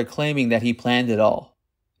Malcolm started claiming that he planned it all.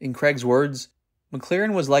 In Craig's words,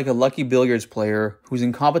 McLaren was like a lucky billiards player whose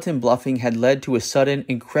incompetent bluffing had led to a sudden,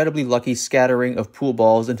 incredibly lucky scattering of pool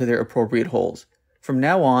balls into their appropriate holes. From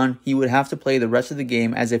now on, he would have to play the rest of the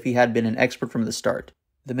game as if he had been an expert from the start.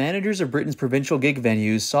 The managers of Britain's provincial gig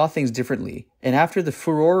venues saw things differently, and after the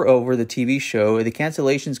furore over the TV show, the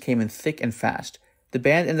cancellations came in thick and fast. The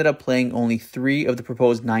band ended up playing only 3 of the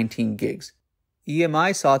proposed 19 gigs.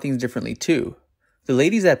 EMI saw things differently too. The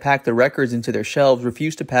ladies that packed the records into their shelves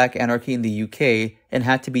refused to pack Anarchy in the UK and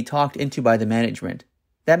had to be talked into by the management.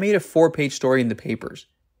 That made a 4-page story in the papers.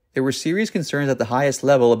 There were serious concerns at the highest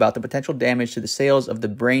level about the potential damage to the sales of the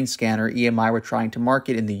brain scanner EMI were trying to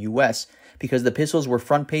market in the US because the pistols were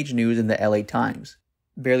front-page news in the LA Times.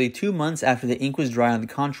 Barely 2 months after the ink was dry on the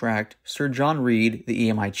contract, Sir John Reed, the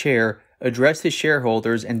EMI chair, addressed his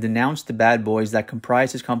shareholders and denounced the bad boys that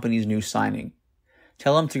comprised his company's new signing.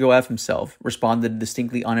 "Tell him to go F himself," responded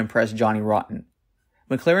distinctly unimpressed Johnny Rotten.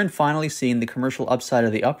 McLaren, finally seeing the commercial upside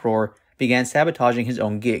of the uproar, began sabotaging his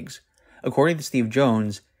own gigs. According to Steve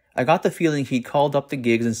Jones, "I got the feeling he'd called up the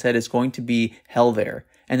gigs and said it's going to be hell there,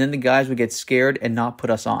 and then the guys would get scared and not put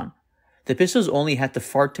us on. The Pistols only had to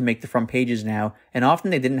fart to make the front pages now, and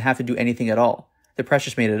often they didn't have to do anything at all. The press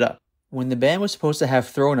just made it up." When the band was supposed to have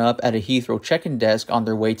thrown up at a Heathrow check-in desk on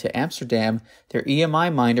their way to Amsterdam, their EMI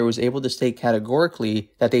minder was able to state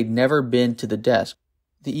categorically that they'd never been to the desk.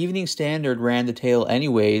 The Evening Standard ran the tale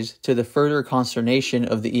anyways, to the further consternation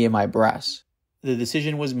of the EMI brass. The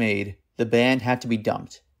decision was made. The band had to be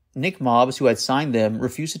dumped. Nick Mobbs, who had signed them,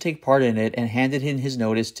 refused to take part in it and handed in his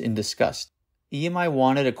notice in disgust. EMI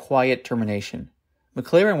wanted a quiet termination.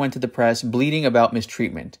 McLaren went to the press bleating about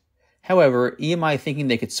mistreatment. However, EMI, thinking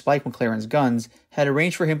they could spike McLaren's guns, had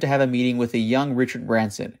arranged for him to have a meeting with a young Richard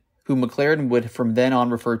Branson, whom McLaren would from then on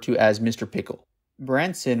refer to as Mr. Pickle.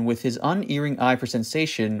 Branson, with his unerring eye for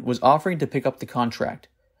sensation, was offering to pick up the contract.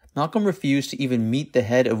 Malcolm refused to even meet the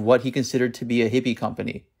head of what he considered to be a hippie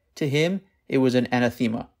company. To him, it was an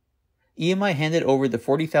anathema. EMI handed over the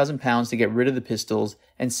 £40,000 to get rid of the Pistols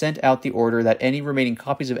and sent out the order that any remaining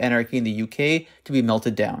copies of Anarchy in the UK to be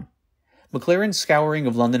melted down. McLaren's scouring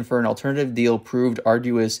of London for an alternative deal proved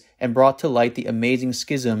arduous and brought to light the amazing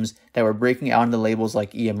schisms that were breaking out in the labels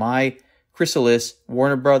like EMI, Chrysalis,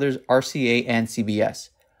 Warner Brothers, RCA, and CBS.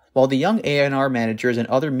 While the young A&R managers and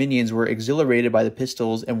other minions were exhilarated by the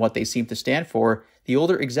Pistols and what they seemed to stand for, the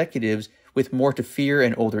older executives, with more to fear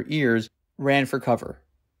and older ears, ran for cover.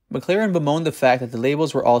 McLaren bemoaned the fact that the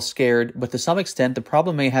labels were all scared, but to some extent the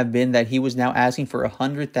problem may have been that he was now asking for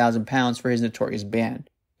 £100,000 for his notorious band.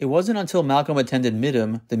 It wasn't until Malcolm attended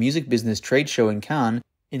MIDM, the music business trade show in Cannes,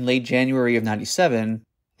 in late January of '97,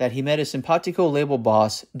 that he met a simpatico label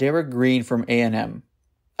boss, Derek Green from A&M.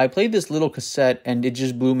 "I played this little cassette and it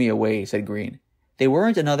just blew me away," said Green. "They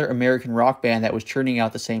weren't another American rock band that was churning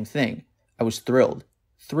out the same thing. I was thrilled.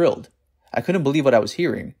 Thrilled. I couldn't believe what I was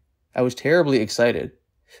hearing. I was terribly excited.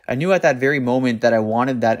 I knew at that very moment that I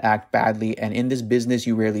wanted that act badly, and in this business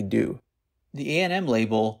you rarely do." The A&M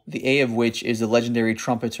label, the A of which is the legendary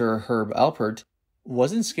trumpeter Herb Alpert,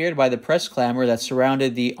 wasn't scared by the press clamor that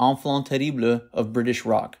surrounded the enfant terrible of British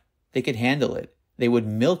rock. They could handle it. They would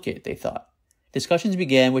milk it, they thought. Discussions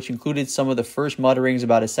began, which included some of the first mutterings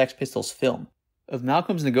about a Sex Pistols film. Of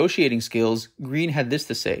Malcolm's negotiating skills, Green had this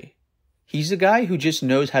to say: "He's the guy who just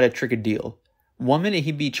knows how to trick a deal. One minute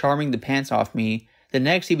he'd be charming the pants off me, the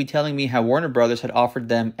next he'd be telling me how Warner Brothers had offered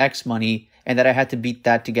them X money and that I had to beat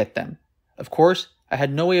that to get them. Of course, I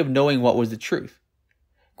had no way of knowing what was the truth."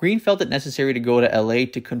 Green felt it necessary to go to LA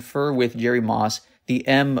to confer with Jerry Moss, the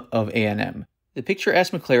M of A&M. The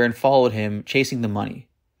picturesque McLaren followed him, chasing the money.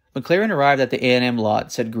 McLaren arrived at the A&M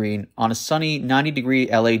lot, said Green, on a sunny 90-degree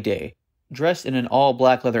LA day, dressed in an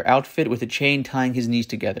all-black leather outfit with a chain tying his knees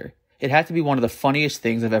together. It had to be one of the funniest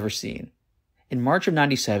things I've ever seen. In March of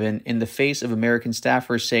 '97, in the face of American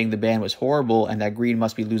staffers saying the band was horrible and that Green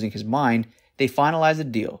must be losing his mind, they finalized a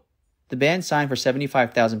deal. The band signed for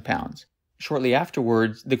 £75,000. Shortly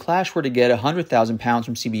afterwards, the Clash were to get £100,000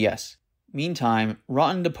 from CBS. Meantime,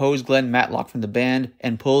 Rotten deposed Glen Matlock from the band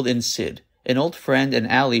and pulled in Sid, an old friend and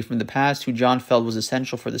ally from the past who John felt was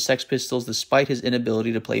essential for the Sex Pistols despite his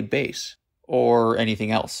inability to play bass. Or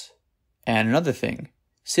anything else. And another thing,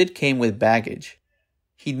 Sid came with baggage.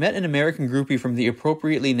 He'd met an American groupie from the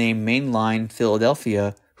appropriately named Main Line,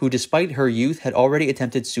 Philadelphia, who despite her youth had already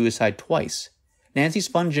attempted suicide twice. Nancy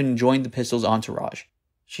Spungen joined the Pistols' entourage.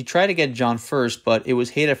 She tried to get John first, but it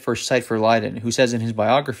was hate at first sight for Lydon, who says in his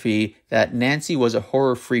biography that Nancy was a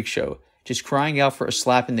horror freak show, just crying out for a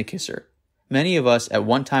slap in the kisser. Many of us, at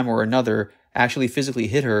one time or another, actually physically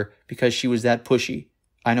hit her because she was that pushy.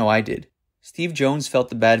 I know I did. Steve Jones felt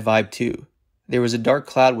the bad vibe too. There was a dark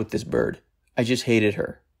cloud with this bird. I just hated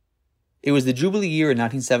her. It was the Jubilee year in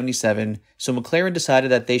 1977, so McLaren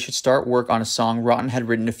decided that they should start work on a song Rotten had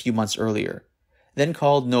written a few months earlier. Then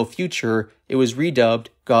called No Future, it was redubbed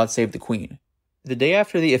God Save the Queen. The day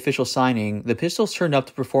after the official signing, the Pistols turned up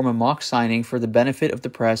to perform a mock signing for the benefit of the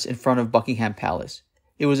press in front of Buckingham Palace.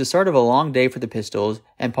 It was the start of a long day for the Pistols,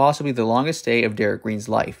 and possibly the longest day of Derek Green's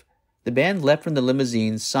life. The band leapt from the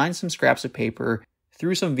limousine, signed some scraps of paper,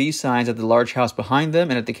 threw some V signs at the large house behind them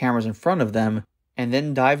and at the cameras in front of them, and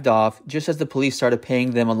then dived off just as the police started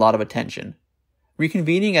paying them a lot of attention.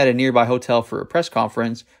 Reconvening at a nearby hotel for a press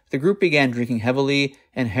conference, the group began drinking heavily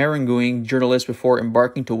and haranguing journalists before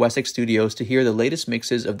embarking to Wessex Studios to hear the latest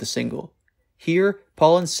mixes of the single. Here,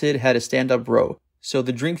 Paul and Sid had a stand-up row, so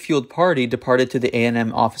the drink-fueled party departed to the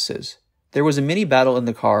A&M offices. There was a mini battle in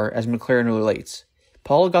the car, as McLaren relates.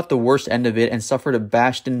 Paul got the worst end of it and suffered a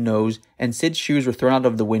bashed-in nose, and Sid's shoes were thrown out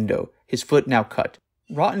of the window, his foot now cut.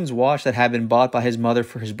 Rotten's watch that had been bought by his mother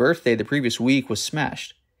for his birthday the previous week was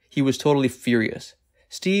smashed. He was totally furious.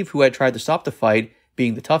 Steve, who had tried to stop the fight,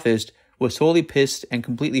 being the toughest, was totally pissed and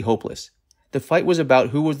completely hopeless. The fight was about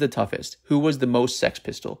who was the toughest, who was the most Sex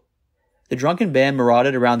Pistol. The drunken band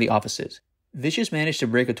marauded around the offices. Vicious managed to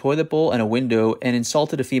break a toilet bowl and a window and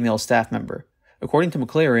insulted a female staff member. According to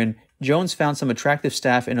McLaren, Jones found some attractive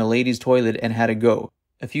staff in a ladies' toilet and had a go.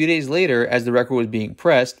 A few days later, as the record was being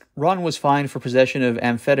pressed, Rotten was fined for possession of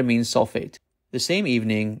amphetamine sulfate. The same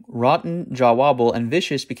evening, Rotten, Jawwobble, and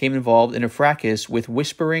Vicious became involved in a fracas with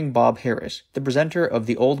Whispering Bob Harris, the presenter of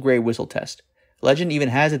the Old Grey Whistle test. Legend even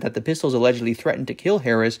has it that the Pistols allegedly threatened to kill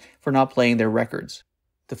Harris for not playing their records.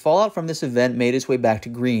 The fallout from this event made its way back to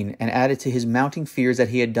Green and added to his mounting fears that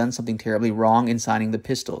he had done something terribly wrong in signing the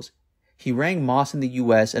Pistols. He rang Moss in the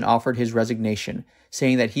US and offered his resignation,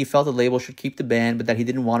 saying that he felt the label should keep the band but that he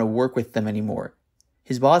didn't want to work with them anymore.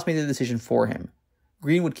 His boss made the decision for him.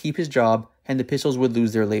 Green would keep his job, and the Pistols would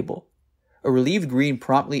lose their label. A relieved Green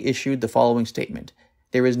promptly issued the following statement: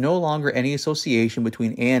 "There is no longer any association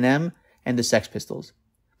between A&M and the Sex Pistols.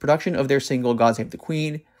 Production of their single God Save the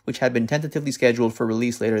Queen, which had been tentatively scheduled for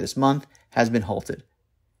release later this month, has been halted."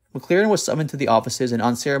 McLaren was summoned to the offices and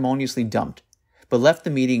unceremoniously dumped, but left the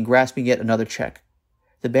meeting grasping yet another check.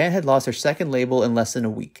 The band had lost their second label in less than a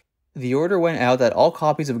week. The order went out that all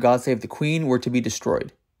copies of God Save the Queen were to be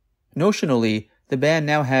destroyed. Notionally, the band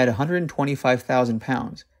now had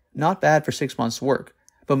 £125,000, not bad for 6 months' work,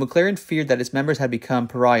 but McLaren feared that its members had become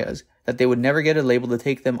pariahs, that they would never get a label to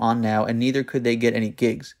take them on now, and neither could they get any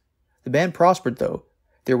gigs. The band prospered, though.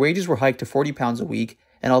 Their wages were hiked to £40 a week,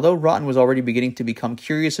 and although Rotten was already beginning to become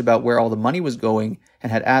curious about where all the money was going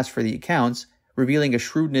and had asked for the accounts, revealing a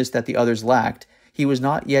shrewdness that the others lacked, he was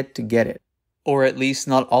not yet to get it, or at least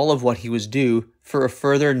not all of what he was due, for a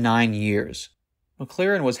further 9 years.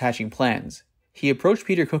 McLaren was hatching plans. He approached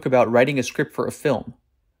Peter Cook about writing a script for a film.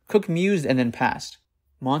 Cook mused and then passed.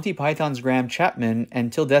 Monty Python's Graham Chapman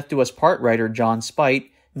and Till Death Do Us Part writer John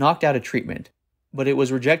Spite knocked out a treatment, but it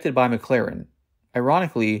was rejected by McLaren.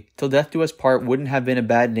 Ironically, Till Death Do Us Part wouldn't have been a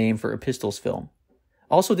bad name for a Pistols film.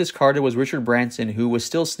 Also discarded was Richard Branson, who was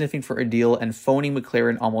still sniffing for a deal and phoning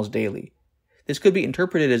McLaren almost daily. This could be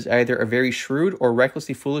interpreted as either a very shrewd or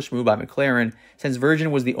recklessly foolish move by McLaren, since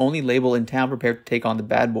Virgin was the only label in town prepared to take on the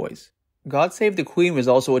Bad Boys. God Save the Queen was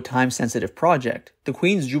also a time-sensitive project. The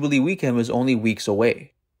Queen's Jubilee weekend was only weeks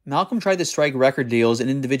away. Malcolm tried to strike record deals in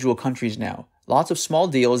individual countries now, lots of small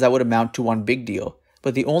deals that would amount to one big deal,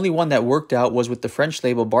 but the only one that worked out was with the French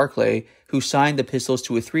label Barclay, who signed the Pistols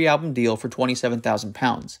to a 3-album deal for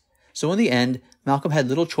 £27,000. So in the end, Malcolm had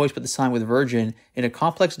little choice but to sign with Virgin in a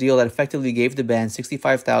complex deal that effectively gave the band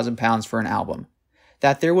 £65,000 for an album.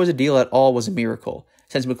 That there was a deal at all was a miracle,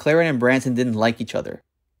 since McLaren and Branson didn't like each other.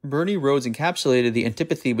 Bernie Rhodes encapsulated the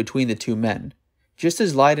antipathy between the two men. Just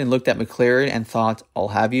as Lydon looked at McLaren and thought, "I'll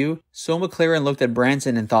have you," so McLaren looked at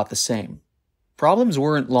Branson and thought the same. Problems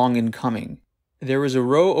weren't long in coming. There was a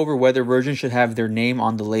row over whether Virgin should have their name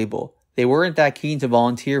on the label. They weren't that keen to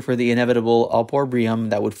volunteer for the inevitable opprobrium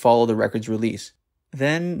that would follow the record's release.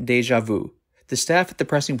 Then, déjà vu. The staff at the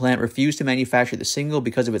pressing plant refused to manufacture the single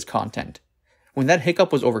because of its content. When that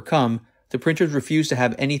hiccup was overcome, the printers refused to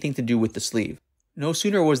have anything to do with the sleeve. No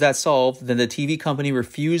sooner was that solved than the TV company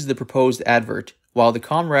refused the proposed advert, while the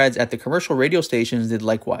comrades at the commercial radio stations did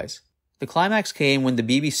likewise. The climax came when the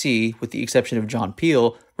BBC, with the exception of John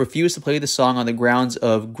Peel, refused to play the song on the grounds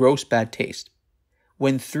of gross bad taste.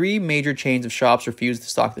 When 3 major chains of shops refused to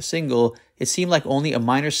stock the single, it seemed like only a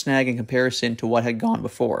minor snag in comparison to what had gone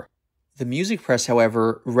before. The music press,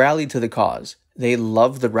 however, rallied to the cause. They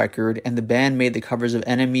loved the record, and the band made the covers of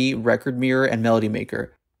Enemy, Record Mirror, and Melody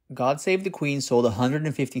Maker. God Save the Queen sold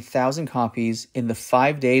 150,000 copies in the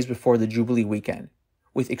 5 days before the Jubilee weekend.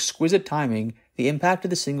 With exquisite timing, the impact of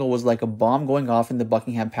the single was like a bomb going off in the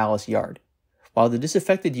Buckingham Palace yard. While the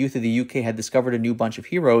disaffected youth of the UK had discovered a new bunch of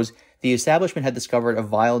heroes, the establishment had discovered a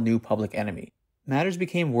vile new public enemy. Matters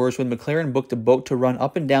became worse when McLaren booked a boat to run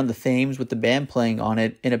up and down the Thames with the band playing on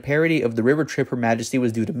it in a parody of the river trip Her Majesty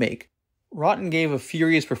was due to make. Rotten gave a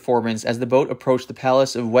furious performance as the boat approached the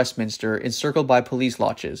Palace of Westminster encircled by police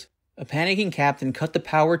launches. A panicking captain cut the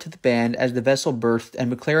power to the band as the vessel berthed,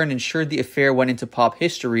 and McLaren ensured the affair went into pop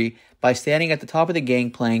history by standing at the top of the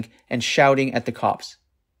gangplank and shouting at the cops.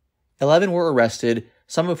 11 were arrested,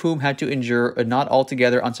 some of whom had to endure a not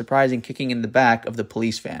altogether unsurprising kicking in the back of the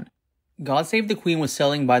police van. God Save the Queen was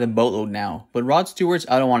selling by the boatload now, but Rod Stewart's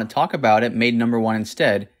I Don't Want to Talk About It made number 1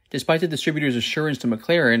 instead, despite the distributor's assurance to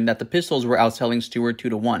McLaren that the Pistols were outselling Stewart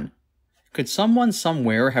 2-1. Could someone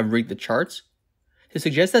somewhere have rigged the charts? To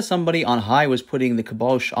suggest that somebody on high was putting the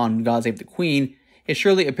kibosh on God Save the Queen is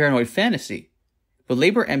surely a paranoid fantasy. But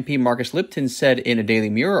Labour MP Marcus Lipton said in a Daily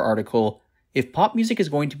Mirror article, if pop music is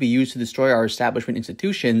going to be used to destroy our establishment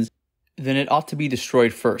institutions, then it ought to be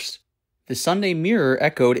destroyed first. The Sunday Mirror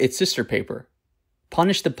echoed its sister paper.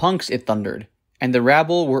 Punish the punks, it thundered, and the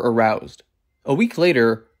rabble were aroused. A week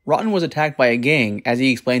later, Rotten was attacked by a gang, as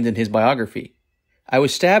he explained in his biography. I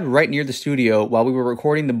was stabbed right near the studio while we were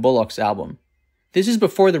recording the Bullocks album. This is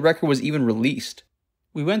before the record was even released.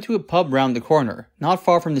 We went to a pub round the corner, not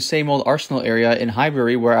far from the same old Arsenal area in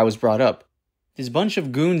Highbury where I was brought up. This bunch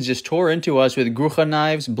of goons just tore into us with grucha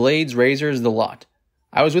knives, blades, razors, the lot.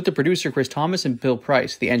 I was with the producer Chris Thomas and Bill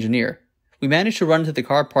Price, the engineer. We managed to run into the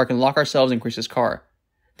car park and lock ourselves in Chris's car.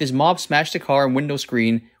 This mob smashed the car and window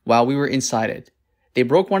screen while we were inside it. They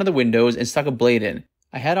broke one of the windows and stuck a blade in.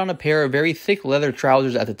 I had on a pair of very thick leather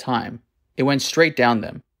trousers at the time. It went straight down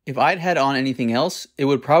them. If I'd had on anything else, it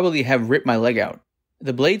would probably have ripped my leg out.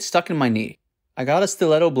 The blade stuck in my knee. I got a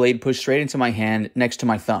stiletto blade pushed straight into my hand next to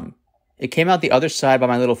my thumb. It came out the other side by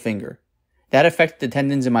my little finger. That affected the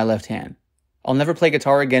tendons in my left hand. I'll never play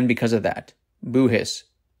guitar again because of that. Boo hiss.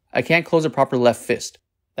 I can't close a proper left fist.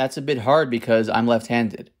 That's a bit hard because I'm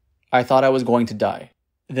left-handed. I thought I was going to die.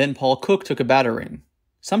 Then Paul Cook took a battering.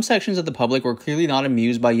 Some sections of the public were clearly not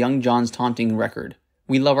amused by young John's taunting record.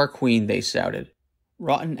 We love our queen, they shouted.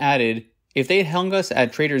 Rotten added, if they'd hung us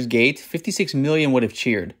at Traitor's Gate, 56 million would have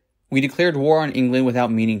cheered. We declared war on England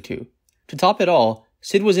without meaning to. To top it all,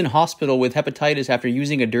 Sid was in hospital with hepatitis after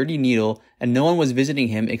using a dirty needle, and no one was visiting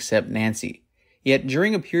him except Nancy. Yet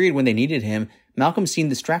during a period when they needed him, Malcolm seemed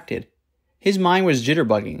distracted. His mind was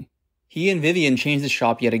jitterbugging. He and Vivian changed the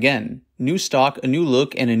shop yet again. New stock, a new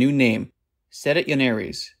look, and a new name. Sedit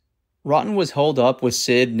Yanaries. Rotten was holed up with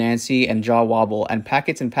Sid, Nancy, and Jaw Wobble and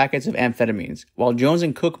packets of amphetamines, while Jones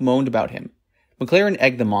and Cook moaned about him. McLaren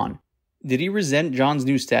egged them on. Did he resent John's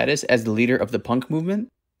new status as the leader of the punk movement?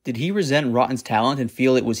 Did he resent Rotten's talent and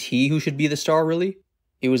feel it was he who should be the star, really?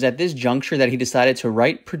 It was at this juncture that he decided to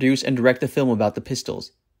write, produce, and direct a film about the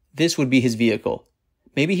Pistols. This would be his vehicle.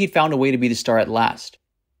 Maybe he'd found a way to be the star at last.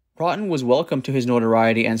 Rotten was welcome to his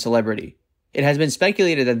notoriety and celebrity. It has been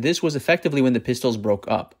speculated that this was effectively when the Pistols broke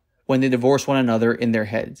up, when they divorced one another in their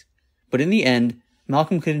heads. But in the end,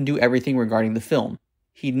 Malcolm couldn't do everything regarding the film.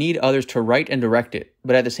 He'd need others to write and direct it,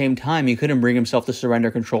 but at the same time he couldn't bring himself to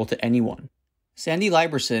surrender control to anyone. Sandy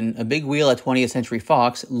Liberson, a big wheel at 20th Century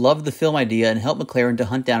Fox, loved the film idea and helped McLaren to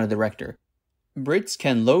hunt down a director. Brits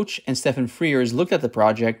Ken Loach and Stephen Frears looked at the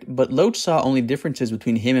project, but Loach saw only differences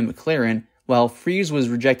between him and McLaren, while Frears was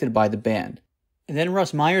rejected by the band. And then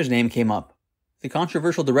Russ Meyer's name came up. The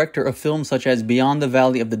controversial director of films such as Beyond the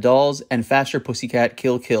Valley of the Dolls and Faster Pussycat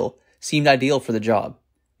Kill Kill seemed ideal for the job.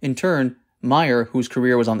 In turn, Meyer, whose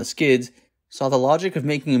career was on the skids, saw the logic of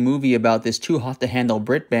making a movie about this too-hot-to-handle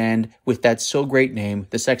Brit band with that so-great name,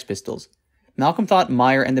 the Sex Pistols. Malcolm thought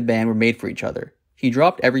Meyer and the band were made for each other. He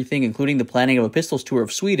dropped everything, including the planning of a Pistols tour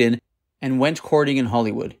of Sweden, and went courting in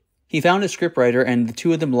Hollywood. He found a scriptwriter, and the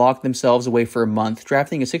two of them locked themselves away for a month,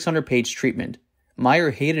 drafting a 600-page treatment.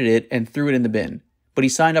 Meyer hated it and threw it in the bin, but he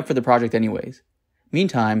signed up for the project anyways.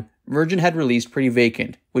 Meantime, Virgin had released Pretty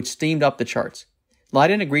Vacant, which steamed up the charts.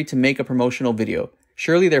 Lydon agreed to make a promotional video,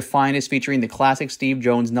 surely their finest, featuring the classic Steve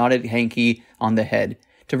Jones knotted hanky on the head,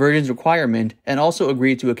 to Virgin's requirement, and also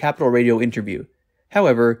agreed to a Capitol Radio interview.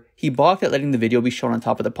 However, he balked at letting the video be shown on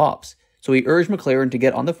Top of the Pops, so he urged McLaren to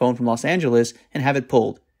get on the phone from Los Angeles and have it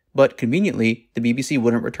pulled, but conveniently, the BBC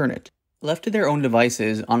wouldn't return it. Left to their own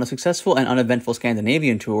devices, on a successful and uneventful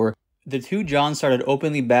Scandinavian tour, the two Johns started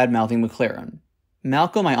openly bad-mouthing McLaren.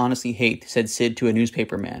 Malcolm I honestly hate, said Sid to a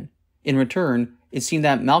newspaper man. In return, it seemed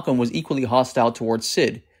that Malcolm was equally hostile towards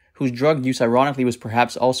Sid, whose drug use ironically was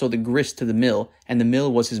perhaps also the grist to the mill, and the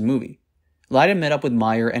mill was his movie. Lydon met up with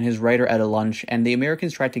Meyer and his writer at a lunch, and the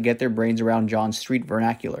Americans tried to get their brains around John's street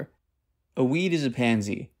vernacular. A weed is a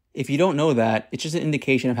pansy. If you don't know that, it's just an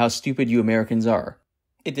indication of how stupid you Americans are.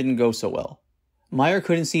 It didn't go so well. Meyer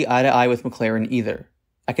couldn't see eye to eye with McLaren either.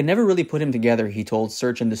 I could never really put him together, he told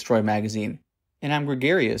Search and Destroy magazine. And I'm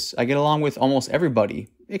gregarious. I get along with almost everybody,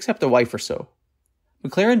 except a wife or so.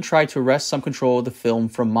 McLaren tried to wrest some control of the film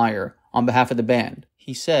from Meyer on behalf of the band. He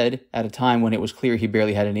he said, at a time when it was clear he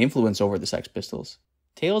barely had any influence over the Sex Pistols.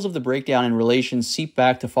 Tales of the breakdown in relations seep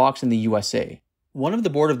back to Fox in the USA. One of the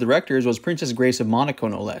board of directors was Princess Grace of Monaco,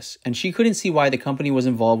 no less, and she couldn't see why the company was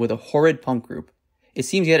involved with a horrid punk group. It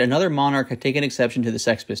seems yet another monarch had taken exception to the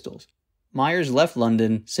Sex Pistols. Myers left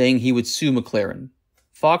London, saying he would sue McLaren.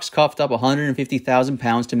 Fox coughed up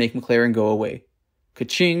 £150,000 to make McLaren go away.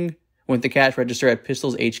 Ka-ching went the cash register at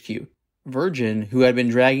Pistols HQ. Virgin, who had been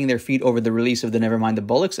dragging their feet over the release of the Nevermind the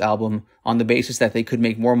Bollocks album on the basis that they could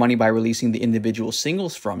make more money by releasing the individual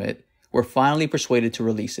singles from it, were finally persuaded to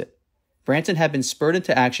release it. Branson had been spurred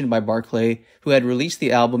into action by Barclay, who had released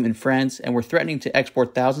the album in France and were threatening to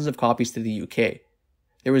export thousands of copies to the UK.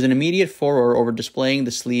 There was an immediate furor over displaying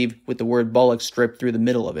the sleeve with the word Bollocks stripped through the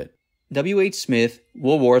middle of it. W.H. Smith,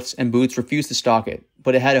 Woolworths, and Boots refused to stock it,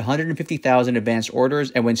 but it had 150,000 advanced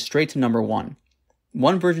orders and went straight to number 1.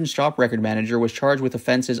 One Virgin shop record manager was charged with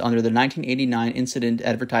offenses under the 1989 Incident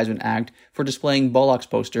Advertisement Act for displaying Bollocks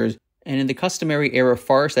posters, and in the customary era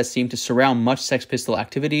farce that seemed to surround much Sex Pistol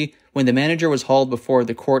activity, when the manager was hauled before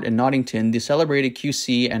the court in Nottington, the celebrated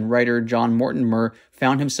QC and writer John Mortimer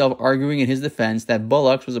found himself arguing in his defense that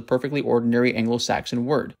Bollocks was a perfectly ordinary Anglo-Saxon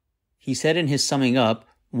word. He said in his summing up,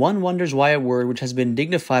 "One wonders why a word which has been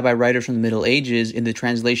dignified by writers from the Middle Ages in the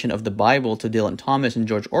translation of the Bible to Dylan Thomas and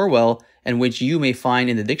George Orwell, and which you may find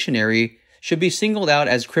in the dictionary, should be singled out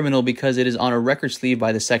as criminal because it is on a record sleeve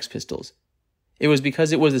by the Sex Pistols. It was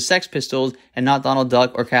because it was the Sex Pistols and not Donald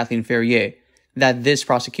Duck or Kathleen Ferrier that this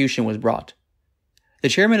prosecution was brought." The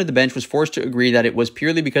chairman of the bench was forced to agree that it was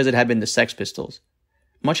purely because it had been the Sex Pistols.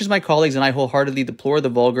 "Much as my colleagues and I wholeheartedly deplore the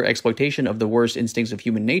vulgar exploitation of the worst instincts of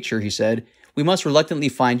human nature," he said, "we must reluctantly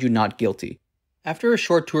find you not guilty." After a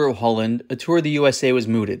short tour of Holland, a tour of the USA was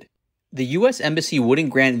mooted. The U.S. Embassy wouldn't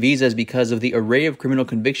grant visas because of the array of criminal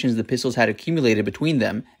convictions the Pistols had accumulated between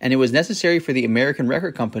them, and it was necessary for the American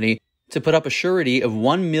record company to put up a surety of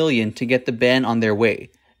 $1 million to get the band on their way.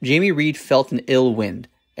 Jamie Reed felt an ill wind.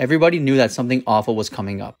 Everybody knew that something awful was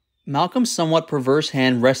coming up. Malcolm's somewhat perverse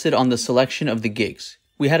hand rested on the selection of the gigs.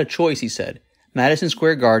 "We had a choice," he said. "Madison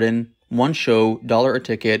Square Garden, one show, $1 a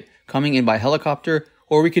ticket, coming in by helicopter,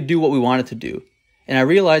 or we could do what we wanted to do. And I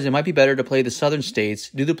realized it might be better to play the southern states,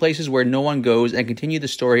 do the places where no one goes, and continue the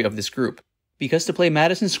story of this group. Because to play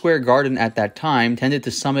Madison Square Garden at that time tended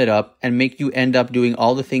to sum it up and make you end up doing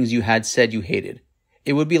all the things you had said you hated.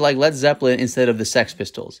 It would be like Led Zeppelin instead of the Sex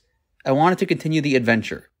Pistols. I wanted to continue the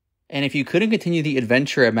adventure. And if you couldn't continue the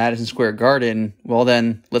adventure at Madison Square Garden, well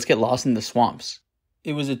then, let's get lost in the swamps."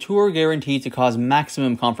 It was a tour guaranteed to cause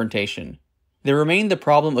maximum confrontation. There remained the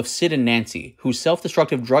problem of Sid and Nancy, whose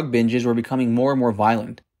self-destructive drug binges were becoming more and more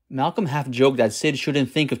violent. Malcolm half joked that Sid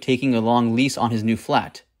shouldn't think of taking a long lease on his new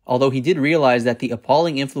flat, although he did realize that the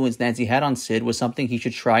appalling influence Nancy had on Sid was something he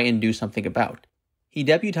should try and do something about. He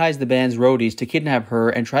deputized the band's roadies to kidnap her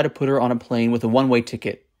and try to put her on a plane with a one-way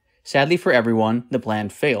ticket. Sadly for everyone, the plan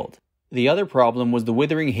failed. The other problem was the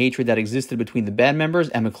withering hatred that existed between the band members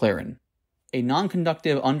and McLaren. A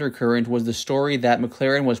non-conductive undercurrent was the story that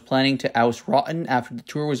McLaren was planning to oust Rotten after the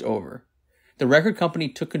tour was over. The record company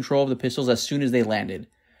took control of the Pistols as soon as they landed.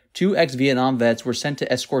 2 ex-Vietnam vets were sent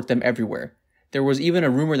to escort them everywhere. There was even a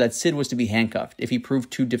rumor that Sid was to be handcuffed if he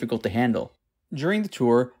proved too difficult to handle. During the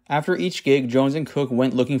tour, after each gig, Jones and Cook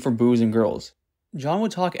went looking for booze and girls. John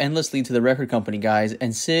would talk endlessly to the record company guys,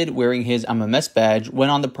 and Sid, wearing his "I'm a Mess" badge,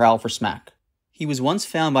 went on the prowl for smack. He was once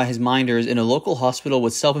found by his minders in a local hospital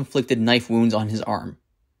with self-inflicted knife wounds on his arm.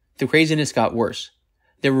 The craziness got worse.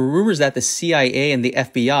 There were rumors that the CIA and the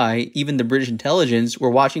FBI, even the British intelligence, were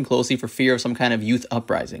watching closely for fear of some kind of youth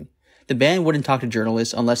uprising. The band wouldn't talk to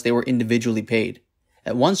journalists unless they were individually paid.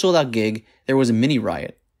 At one sold-out gig, there was a mini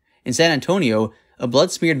riot. In San Antonio, a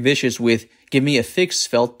blood-smeared Vicious with "Give me a fix"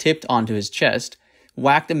 felt tipped onto his chest,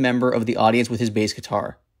 whacked a member of the audience with his bass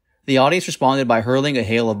guitar. The audience responded by hurling a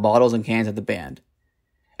hail of bottles and cans at the band.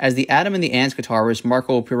 As the Adam and the Ants guitarist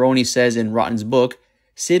Marco Pirroni says in Rotten's book,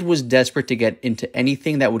 Sid was desperate to get into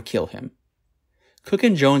anything that would kill him. Cook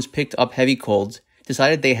and Jones picked up heavy colds,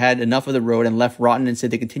 decided they had enough of the road, and left Rotten and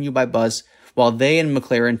Sid to continue by bus, while they and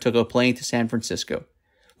McLaren took a plane to San Francisco.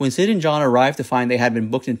 When Sid and John arrived to find they had been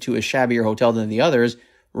booked into a shabbier hotel than the others,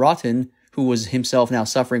 Rotten, who was himself now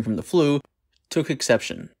suffering from the flu, took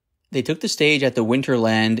exception. They took the stage at the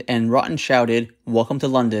Winterland, and Rotten shouted, "Welcome to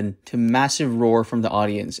London," to massive roar from the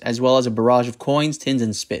audience, as well as a barrage of coins, tins,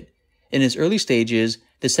 and spit. In its early stages,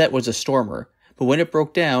 the set was a stormer, but when it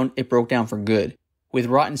broke down for good, with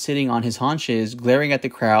Rotten sitting on his haunches, glaring at the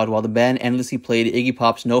crowd while the band endlessly played Iggy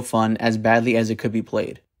Pop's No Fun as badly as it could be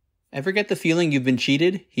played. "Ever get the feeling you've been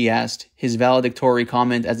cheated?" he asked, his valedictory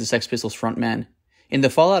comment as the Sex Pistols frontman. In the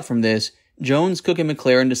fallout from this, Jones, Cook, and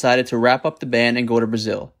McLaren decided to wrap up the band and go to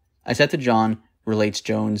Brazil. I said to John, relates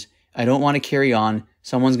Jones, I don't want to carry on,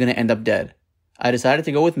 someone's going to end up dead. I decided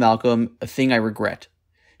to go with Malcolm, a thing I regret.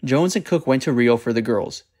 Jones and Cook went to Rio for the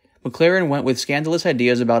girls. McLaren went with scandalous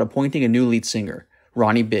ideas about appointing a new lead singer,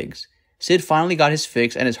 Ronnie Biggs. Sid finally got his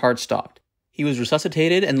fix and his heart stopped. He was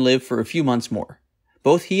resuscitated and lived for a few months more.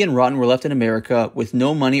 Both he and Rotten were left in America with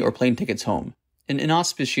no money or plane tickets home. An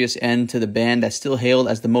inauspicious end to the band that still hailed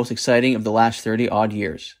as the most exciting of the last 30-odd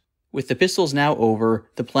years. With the Pistols now over,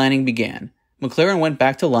 the planning began. McLaren went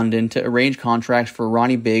back to London to arrange contracts for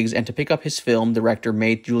Ronnie Biggs and to pick up his film director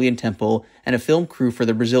mate Julian Temple and a film crew for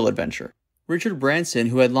the Brazil adventure. Richard Branson,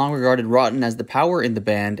 who had long regarded Rotten as the power in the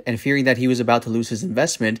band and fearing that he was about to lose his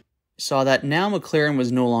investment, saw that now McLaren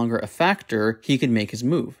was no longer a factor, he could make his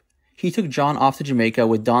move. He took John off to Jamaica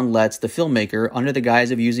with Don Letts, the filmmaker, under the guise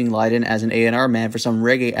of using Lydon as an A&R man for some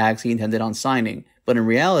reggae acts he intended on signing, but in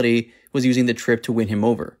reality was using the trip to win him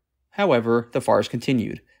over. However, the farce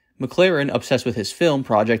continued. McLaren, obsessed with his film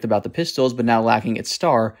project about the Pistols but now lacking its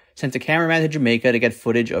star, sent a cameraman to Jamaica to get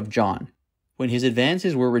footage of John. When his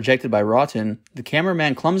advances were rejected by Rotten, the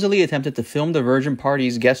cameraman clumsily attempted to film the Virgin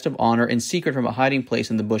Party's guest of honor in secret from a hiding place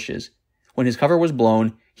in the bushes. When his cover was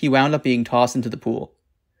blown, he wound up being tossed into the pool.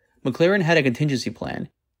 McLaren had a contingency plan.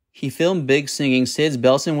 He filmed Biggs singing Sid's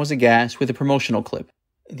Belson Was a Gas with a promotional clip.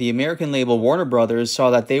 The American label Warner Brothers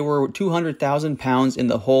saw that they were £200,000 in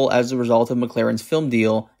the hole as a result of McLaren's film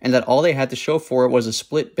deal, and that all they had to show for it was a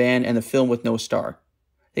split band and the film with no star.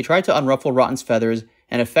 They tried to unruffle Rotten's feathers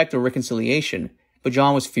and effect a reconciliation, but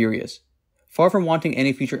John was furious. Far from wanting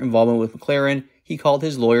any future involvement with McLaren, he called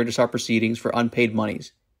his lawyer to start proceedings for unpaid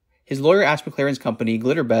monies. His lawyer asked McLaren's company,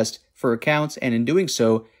 Glitterbest, for accounts, and in doing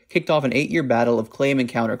so, kicked off an 8-year battle of claim and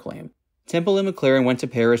counterclaim. Temple and McLaren went to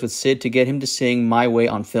Paris with Sid to get him to sing My Way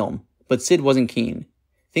on film, but Sid wasn't keen.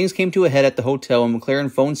 Things came to a head at the hotel when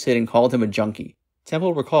McLaren phoned Sid and called him a junkie.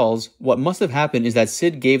 Temple recalls, what must have happened is that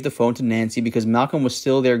Sid gave the phone to Nancy because Malcolm was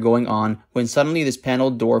still there going on when suddenly this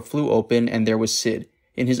paneled door flew open and there was Sid,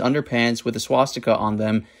 in his underpants with a swastika on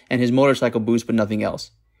them and his motorcycle boots but nothing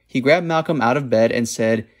else. He grabbed Malcolm out of bed and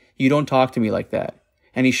said, "You don't talk to me like that."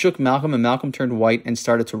 And he shook Malcolm and Malcolm turned white and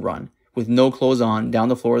started to run, with no clothes on, down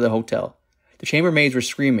the floor of the hotel. The chambermaids were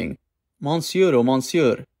screaming, "Monsieur, oh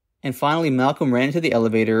monsieur." And finally Malcolm ran into the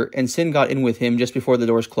elevator and Sid got in with him just before the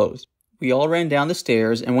doors closed. We all ran down the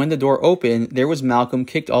stairs and when the door opened, there was Malcolm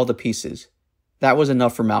kicked all to pieces. That was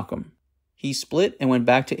enough for Malcolm. He split and went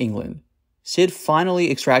back to England. Sid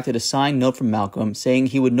finally extracted a signed note from Malcolm saying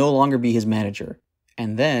he would no longer be his manager.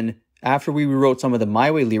 And then, after we rewrote some of the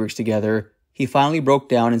My Way lyrics together, he finally broke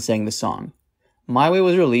down and sang the song. My Way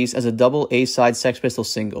was released as a double A-side Sex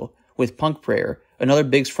Pistols single, with Punk Prayer, another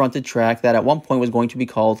Biggs fronted track that at one point was going to be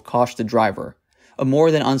called Kosh the Driver, a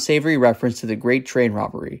more than unsavory reference to the Great Train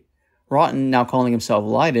Robbery. Rotten, now calling himself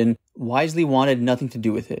Lydon, wisely wanted nothing to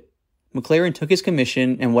do with it. McLaren took his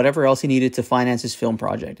commission and whatever else he needed to finance his film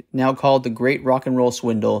project, now called the Great Rock and Roll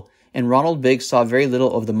Swindle, and Ronald Biggs saw very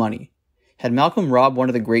little of the money. Had Malcolm robbed one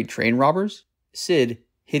of the great train robbers? Sid,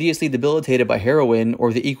 hideously debilitated by heroin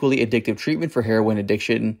or the equally addictive treatment for heroin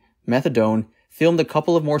addiction, methadone, filmed a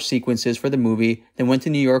couple of more sequences for the movie, then went to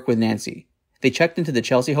New York with Nancy. They checked into the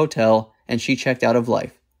Chelsea Hotel, and she checked out of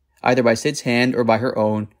life, either by Sid's hand or by her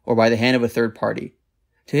own, or by the hand of a third party.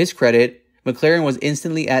 To his credit, McLaren was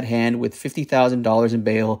instantly at hand with $50,000 in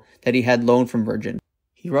bail that he had loaned from Virgin.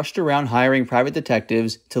 He rushed around hiring private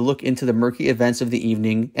detectives to look into the murky events of the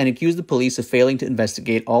evening and accused the police of failing to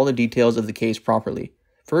investigate all the details of the case properly.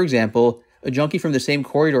 For example, a junkie from the same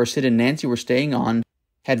corridor Sid and Nancy were staying on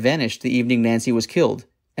had vanished the evening Nancy was killed,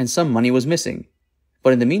 and some money was missing.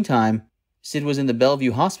 But in the meantime, Sid was in the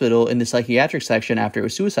Bellevue Hospital in the psychiatric section after a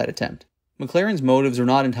suicide attempt. McLaren's motives were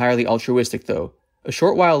not entirely altruistic, though. A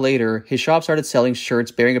short while later, his shop started selling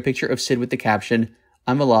shirts bearing a picture of Sid with the caption,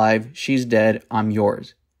 "I'm alive, she's dead, I'm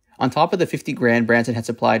yours." On top of the $50,000 Branson had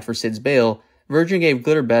supplied for Sid's bail, Virgin gave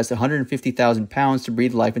Glitterbest £150,000 to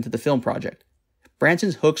breathe life into the film project.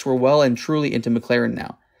 Branson's hooks were well and truly into McLaren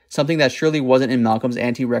now, something that surely wasn't in Malcolm's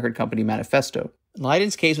anti-record company manifesto.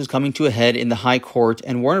 Lydon's case was coming to a head in the High Court,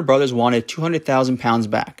 and Warner Brothers wanted £200,000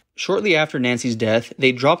 back. Shortly after Nancy's death,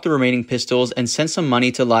 they dropped the remaining Pistols and sent some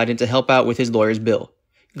money to Lydon to help out with his lawyer's bill.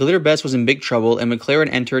 Glitterbest was in big trouble, and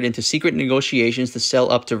McLaren entered into secret negotiations to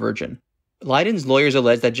sell up to Virgin. Lydon's lawyers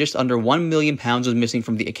alleged that just under £1 million was missing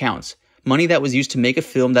from the accounts, money that was used to make a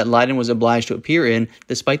film that Lydon was obliged to appear in,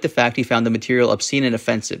 despite the fact he found the material obscene and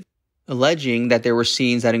offensive, alleging that there were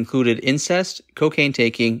scenes that included incest, cocaine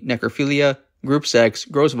taking, necrophilia, group sex,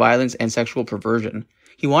 gross violence, and sexual perversion.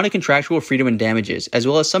 He wanted contractual freedom and damages, as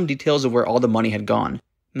well as some details of where all the money had gone.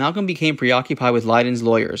 Malcolm became preoccupied with Lydon's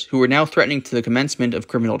lawyers, who were now threatening to the commencement of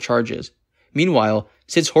criminal charges. Meanwhile,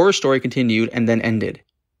 Sid's horror story continued and then ended.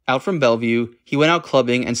 Out from Bellevue, he went out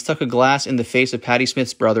clubbing and stuck a glass in the face of Patti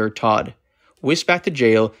Smith's brother, Todd. Whisked back to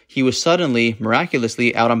jail, he was suddenly,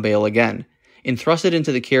 miraculously, out on bail again, entrusted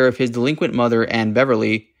into the care of his delinquent mother, Anne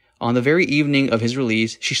Beverly. On the very evening of his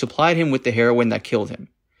release, she supplied him with the heroin that killed him.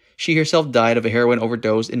 She herself died of a heroin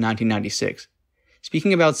overdose in 1996.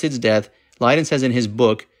 Speaking about Sid's death, Lydon says in his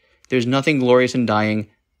book, "There's nothing glorious in dying.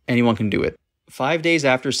 Anyone can do it." 5 days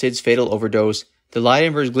after Sid's fatal overdose, the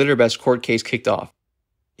Lydon vs. Glitterbest court case kicked off.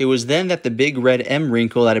 It was then that the big red M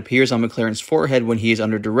wrinkle that appears on McLaren's forehead when he is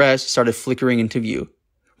under duress started flickering into view.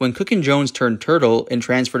 When Cook and Jones turned turtle and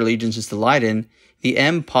transferred allegiances to Lydon, the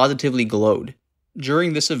M positively glowed.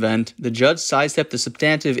 During this event, the judge sidestepped the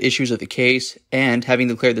substantive issues of the case and, having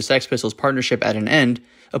declared the Sex Pistols' partnership at an end,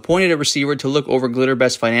 appointed a receiver to look over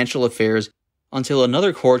Glitterbest's financial affairs until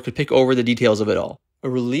another court could pick over the details of it all. A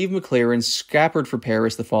relieved McLaren scampered for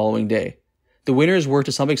Paris the following day. The winners were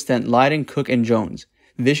to some extent Lydon, Cook, and Jones.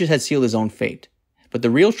 Vicious had sealed his own fate. But the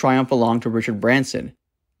real triumph belonged to Richard Branson,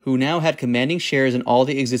 who now had commanding shares in all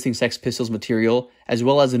the existing Sex Pistols material, as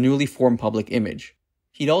well as the newly formed public image.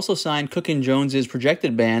 He'd also signed Cook and Jones's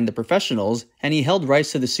projected band, The Professionals, and he held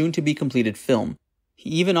rights to the soon-to-be-completed film. He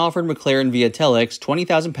even offered McLaren via telex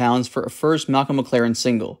 £20,000 for a first Malcolm McLaren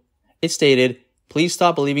single. It stated, "Please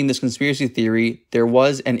stop believing this conspiracy theory, there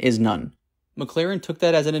was and is none." McLaren took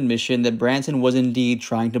that as an admission that Branson was indeed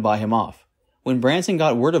trying to buy him off. When Branson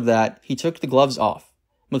got word of that, he took the gloves off.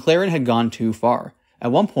 McLaren had gone too far.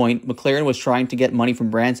 At one point, McLaren was trying to get money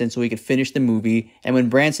from Branson so he could finish the movie, and when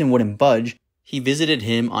Branson wouldn't budge, he visited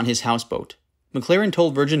him on his houseboat. McLaren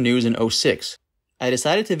told Virgin News in 2006, "I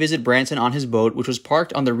decided to visit Branson on his boat, which was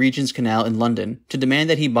parked on the Regent's Canal in London, to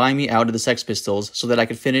demand that he buy me out of the Sex Pistols so that I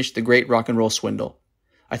could finish the great rock and roll swindle.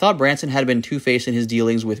 I thought Branson had been two-faced in his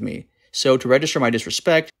dealings with me, so to register my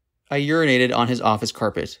disrespect, I urinated on his office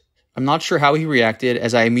carpet. I'm not sure how he reacted,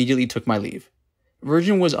 as I immediately took my leave."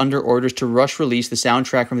 Virgin was under orders to rush release the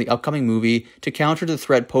soundtrack from the upcoming movie to counter the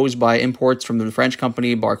threat posed by imports from the French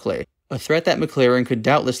company Barclay, a threat that McLaren could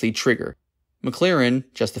doubtlessly trigger. McLaren,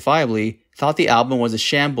 justifiably, thought the album was a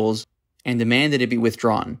shambles and demanded it be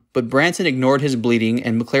withdrawn, but Branson ignored his bleeding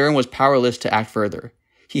and McLaren was powerless to act further.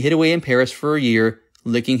 He hid away in Paris for a year,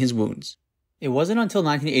 licking his wounds. It wasn't until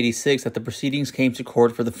 1986 that the proceedings came to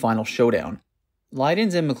court for the final showdown.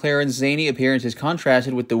 Lydon's and McLaren's zany appearances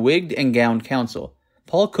contrasted with the wigged and gowned counsel.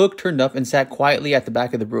 Paul Cook turned up and sat quietly at the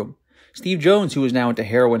back of the room. Steve Jones, who was now into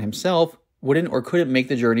heroin himself, wouldn't or couldn't make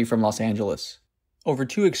the journey from Los Angeles. Over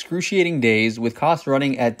 2 excruciating days, with costs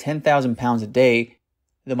running at £10,000 a day,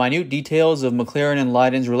 the minute details of McLaren and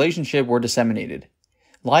Lydon's relationship were disseminated.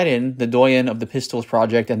 Lydon, the doyen of the Pistols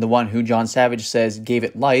project and the one who John Savage says gave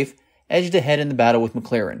it life, edged ahead in the battle with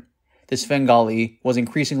McLaren. The Svengali was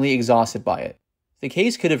increasingly exhausted by it. The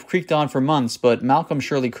case could have creaked on for months, but Malcolm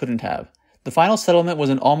surely couldn't have. The final settlement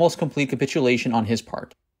was an almost complete capitulation on his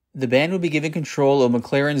part. The band would be given control of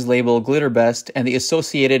McLaren's label Glitterbest and the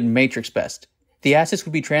associated Matrix Best. The assets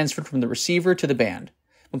would be transferred from the receiver to the band.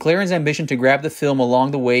 McLaren's ambition to grab the film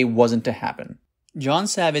along the way wasn't to happen. John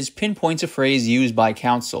Savage pinpoints a phrase used by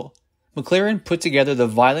counsel. McLaren put together the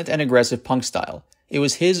violent and aggressive punk style. It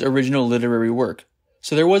was his original literary work.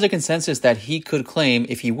 So there was a consensus that he could claim,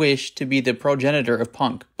 if he wished, to be the progenitor of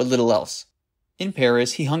punk, but little else. In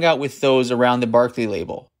Paris, he hung out with those around the Barclay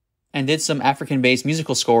label, and did some African-based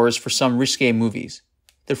musical scores for some risque movies.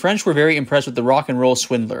 The French were very impressed with the rock and roll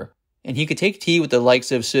swindler, and he could take tea with the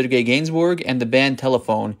likes of Sergei Gainsbourg and the band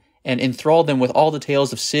Telephone, and enthrall them with all the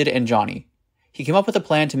tales of Sid and Johnny. He came up with a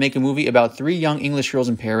plan to make a movie about 3 young English girls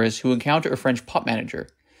in Paris who encounter a French pop manager.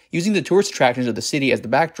 Using the tourist attractions of the city as the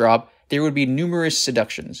backdrop, there would be numerous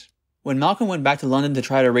seductions. When Malcolm went back to London to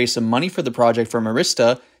try to raise some money for the project from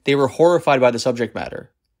Arista, they were horrified by the subject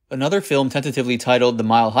matter. Another film tentatively titled The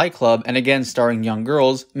Mile High Club and again starring young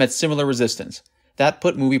girls met similar resistance. That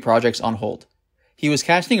put movie projects on hold. He was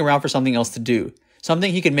casting around for something else to do,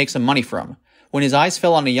 something he could make some money from, when his eyes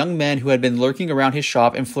fell on a young man who had been lurking around his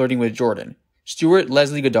shop and flirting with Jordan, Stuart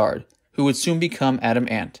Leslie Goddard, who would soon become Adam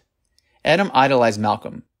Ant. Adam idolized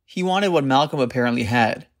Malcolm. He wanted what Malcolm apparently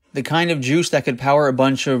had, the kind of juice that could power a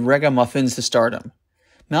bunch of ragamuffins to stardom.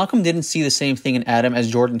 Malcolm didn't see the same thing in Adam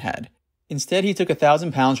as Jordan had. Instead, he took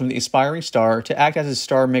 £1,000 from the aspiring star to act as his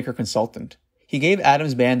star maker consultant. He gave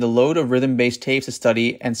Adam's band a load of rhythm-based tapes to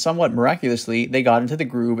study, and somewhat miraculously, they got into the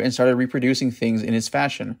groove and started reproducing things in his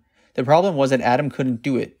fashion. The problem was that Adam couldn't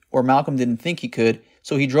do it, or Malcolm didn't think he could,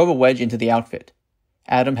 so he drove a wedge into the outfit.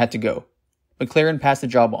 Adam had to go. McLaren passed the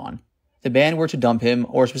job on. The band were to dump him,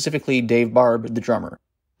 or specifically Dave Barb, the drummer.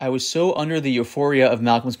 "I was so under the euphoria of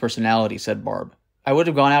Malcolm's personality," said Barb. "I would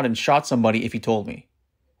have gone out and shot somebody if he told me."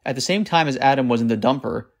 At the same time as Adam was in the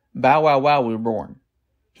dumper, Bow Wow Wow were born.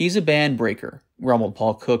 "He's a band breaker," grumbled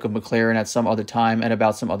Paul Cook of McLaren at some other time and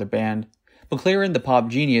about some other band. McLaren, the pop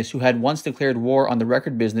genius who had once declared war on the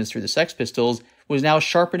record business through the Sex Pistols, was now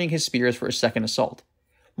sharpening his spears for a second assault.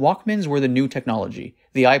 Walkmans were the new technology,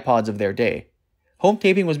 the iPods of their day. Home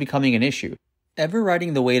taping was becoming an issue. Ever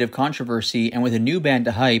riding the weight of controversy and with a new band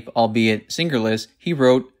to hype, albeit singerless, he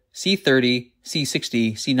wrote C30,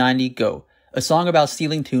 C60, C90, Go, a song about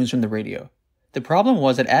stealing tunes from the radio. The problem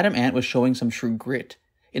was that Adam Ant was showing some true grit.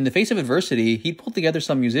 In the face of adversity, he'd pulled together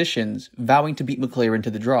some musicians, vowing to beat McLaren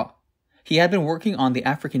to the draw. He had been working on the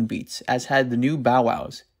African beats, as had the new Bow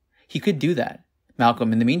Wows. He could do that.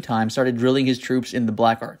 Malcolm, in the meantime, started drilling his troops in the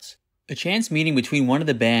black arts. A chance meeting between one of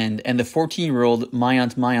the band and the 14-year-old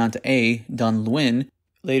Mayant A. Dun Lwin,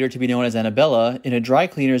 later to be known as Annabella, in a dry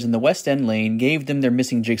cleaners in the West End lane gave them their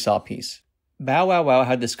missing jigsaw piece. Bow Wow Wow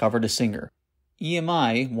had discovered a singer.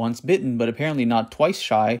 EMI, once bitten but apparently not twice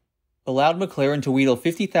shy, allowed McLaren to wheedle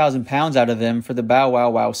 £50,000 out of them for the Bow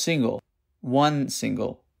Wow Wow single. One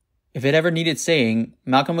single. If it ever needed saying,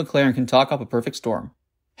 Malcolm McLaren can talk up a perfect storm.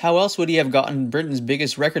 How else would he have gotten Britain's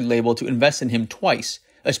biggest record label to invest in him twice,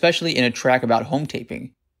 especially in a track about home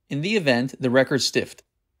taping? In the event, the record stiffed.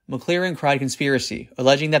 McLaren cried conspiracy,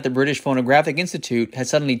 alleging that the British Phonographic Institute had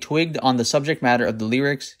suddenly twigged on the subject matter of the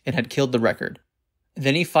lyrics and had killed the record.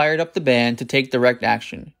 Then he fired up the band to take direct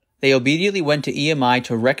action. They obediently went to EMI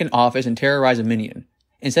to wreck an office and terrorize a minion.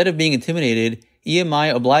 Instead of being intimidated,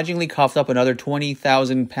 EMI obligingly coughed up another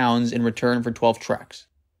 £20,000 in return for 12 tracks.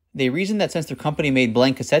 They reasoned that since their company made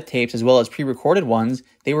blank cassette tapes as well as pre-recorded ones,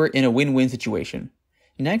 they were in a win-win situation.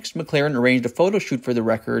 Next, McLaren arranged a photo shoot for the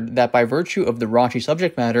record that, by virtue of the raunchy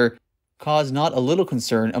subject matter, caused not a little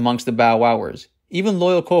concern amongst the Bow Wowers. Even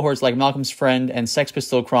loyal cohorts like Malcolm's friend and Sex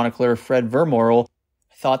Pistol chronicler Fred Vermorel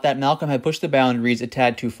thought that Malcolm had pushed the boundaries a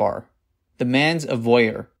tad too far. "The man's a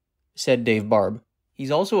voyeur," said Dave Barb.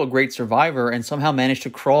 "He's also a great survivor and somehow managed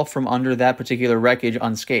to crawl from under that particular wreckage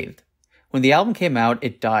unscathed." When the album came out,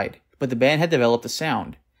 it died, but the band had developed a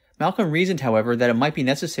sound. Malcolm reasoned, however, that it might be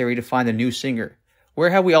necessary to find a new singer.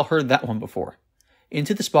 Where have we all heard that one before?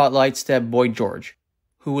 Into the spotlight stepped Boy George,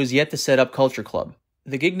 who was yet to set up Culture Club.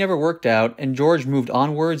 The gig never worked out, and George moved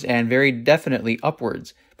onwards and very definitely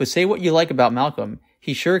upwards. But say what you like about Malcolm,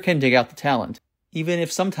 he sure can dig out the talent, even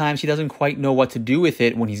if sometimes he doesn't quite know what to do with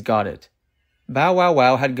it when he's got it. Bow Wow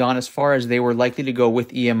Wow had gone as far as they were likely to go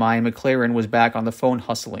with EMI, and McLaren was back on the phone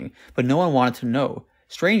hustling, but no one wanted to know.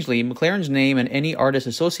 Strangely, McLaren's name and any artist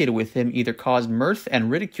associated with him either caused mirth and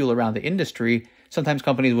ridicule around the industry, sometimes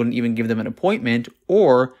companies wouldn't even give them an appointment,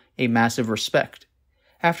 or a massive respect.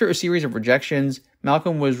 After a series of rejections,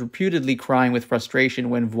 Malcolm was reputedly crying with frustration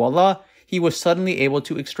when, voila, he was suddenly able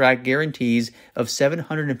to extract guarantees of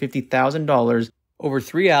 $750,000 over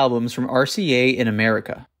 3 albums from RCA in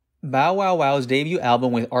America. Bow Wow Wow's debut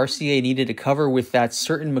album with RCA needed a cover with that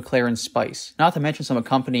certain McLaren spice, not to mention some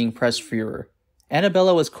accompanying press furor.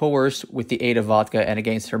 Annabella was coerced, with the aid of vodka and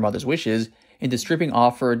against her mother's wishes, into stripping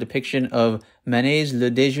off for a depiction of Manet's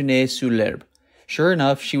Le Déjeuner sous l'herbe. Sure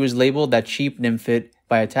enough, she was labeled that cheap nymphette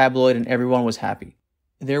by a tabloid and everyone was happy.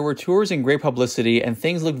 There were tours and great publicity, and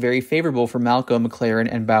things looked very favorable for Malcolm, McLaren,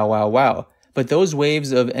 and Bow Wow Wow, but those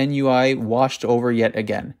waves of ennui washed over yet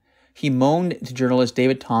again. He moaned to journalist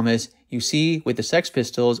David Thomas, "You see, with the Sex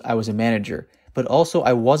Pistols, I was a manager, but also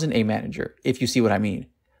I wasn't a manager, if you see what I mean.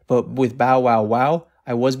 But with Bow Wow Wow,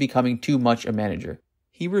 I was becoming too much a manager."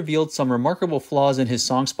 He revealed some remarkable flaws in his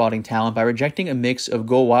song-spotting talent by rejecting a mix of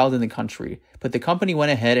Go Wild in the Country, but the company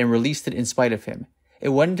went ahead and released it in spite of him. It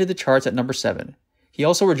went into the charts at number 7. He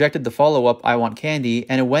also rejected the follow-up, I Want Candy,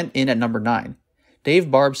 and it went in at number 9. Dave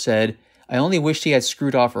Barb said, "I only wished he had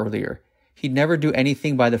screwed off earlier. He'd never do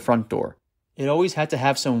anything by the front door. It always had to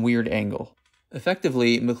have some weird angle."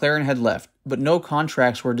 Effectively, McLaren had left, but no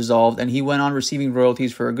contracts were dissolved and he went on receiving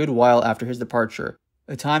royalties for a good while after his departure,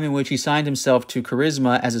 a time in which he signed himself to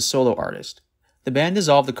Charisma as a solo artist. The band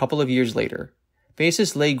dissolved a couple of years later.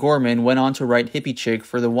 Bassist Leigh Gorman went on to write Hippie Chick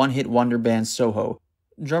for the one-hit wonder band Soho.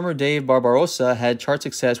 Drummer Dave Barbarossa had chart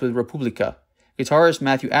success with Republica. Guitarist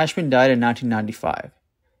Matthew Ashman died in 1995.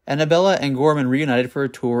 Annabella and Gorman reunited for a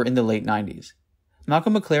tour in the late 90s.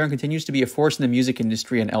 Malcolm McLaren continues to be a force in the music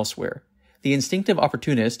industry and elsewhere. The instinctive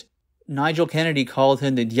opportunist, Nigel Kennedy called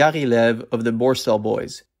him the Diaghilev of the Borstel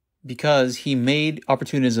Boys, because he made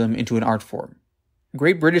opportunism into an art form.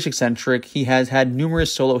 Great British eccentric, he has had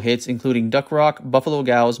numerous solo hits including Duck Rock, Buffalo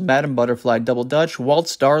Gals, Madame Butterfly, Double Dutch,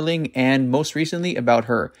 Waltz Darling, and most recently About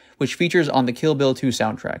Her, which features on the Kill Bill 2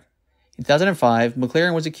 soundtrack. In 2005,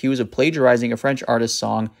 McLaren was accused of plagiarizing a French artist's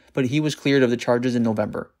song, but he was cleared of the charges in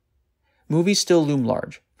November. Movies still loom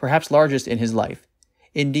large, perhaps largest in his life.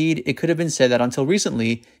 Indeed, it could have been said that until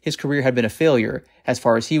recently, his career had been a failure, as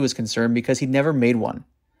far as he was concerned, because he'd never made one.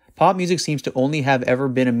 Pop music seems to only have ever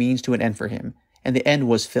been a means to an end for him, and the end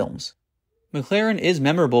was films. McLaren is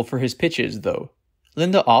memorable for his pitches, though.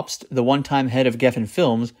 Linda Obst, the one-time head of Geffen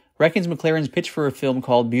Films, reckons McLaren's pitch for a film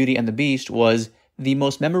called Beauty and the Beast was the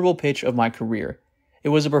most memorable pitch of my career. It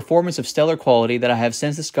was a performance of stellar quality that I have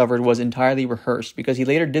since discovered was entirely rehearsed, because he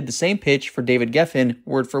later did the same pitch for David Geffen,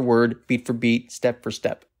 word for word, beat for beat, step for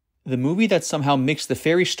step. The movie that somehow mixed the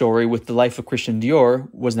fairy story with the life of Christian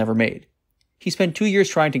Dior was never made. He spent 2 years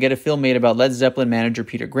trying to get a film made about Led Zeppelin manager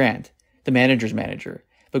Peter Grant, the manager's manager,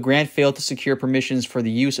 but Grant failed to secure permissions for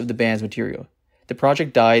the use of the band's material. The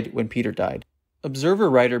project died when Peter died. Observer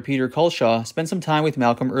writer Peter Culshaw spent some time with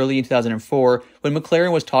Malcolm early in 2004 when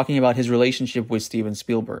McLaren was talking about his relationship with Steven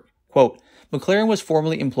Spielberg. Quote, McLaren was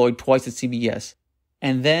formerly employed twice at CBS,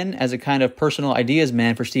 and then as a kind of personal ideas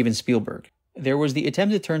man for Steven Spielberg. There was the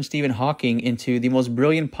attempt to turn Stephen Hawking into the most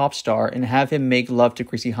brilliant pop star and have him make love to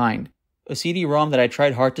Chrissie Hynde, a CD-ROM that I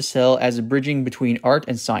tried hard to sell as a bridging between art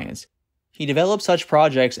and science. He developed such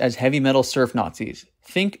projects as heavy metal surf Nazis.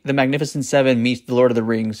 Think The Magnificent Seven meets The Lord of the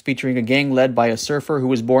Rings, featuring a gang led by a surfer who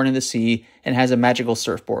was born in the sea and has a magical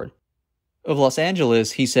surfboard. Of Los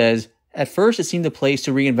Angeles, he says, at first it seemed a place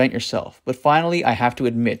to reinvent yourself, but finally I have to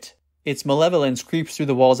admit, its malevolence creeps through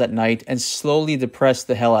the walls at night and slowly depressed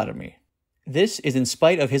the hell out of me. This is in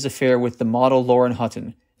spite of his affair with the model Lauren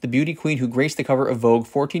Hutton, the beauty queen who graced the cover of Vogue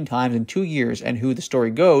 14 times in 2 years and who, the story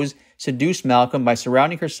goes, seduced Malcolm by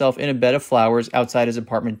surrounding herself in a bed of flowers outside his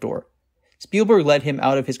apartment door. Spielberg let him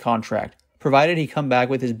out of his contract, provided he come back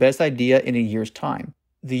with his best idea in a year's time.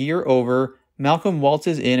 The year over, Malcolm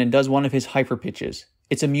waltzes in and does one of his hyper pitches.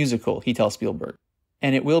 It's a musical, he tells Spielberg.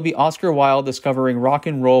 And it will be Oscar Wilde discovering rock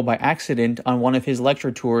and roll by accident on one of his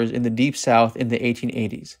lecture tours in the Deep South in the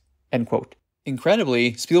 1880s. End quote.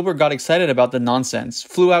 Incredibly, Spielberg got excited about the nonsense,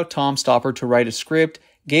 flew out Tom Stopper to write a script,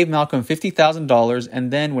 gave Malcolm $50,000,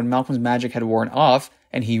 and then when Malcolm's magic had worn off,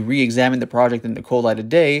 and he re-examined the project in the cold light of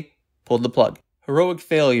day, pulled the plug. Heroic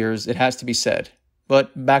failures, it has to be said.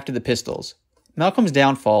 But back to the Pistols. Malcolm's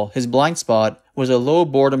downfall, his blind spot, was a low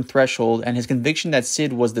boredom threshold and his conviction that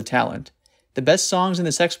Sid was the talent. The best songs in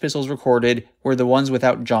the Sex Pistols recorded were the ones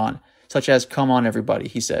without John, such as Come On Everybody,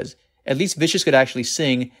 he says. At least Vicious could actually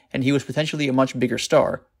sing, and he was potentially a much bigger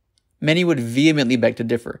star. Many would vehemently beg to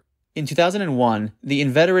differ. In 2001, the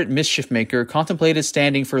inveterate mischief maker contemplated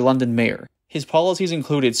standing for London mayor. His policies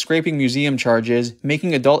included scraping museum charges,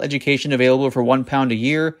 making adult education available for £1 a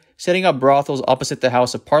year, setting up brothels opposite the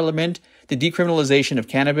House of Parliament, the decriminalization of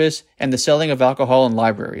cannabis, and the selling of alcohol in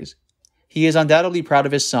libraries. He is undoubtedly proud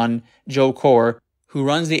of his son, Joe Corr, who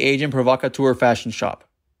runs the Agent Provocateur fashion shop.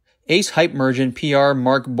 Ace hype merchant PR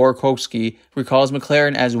Mark Borkowski recalls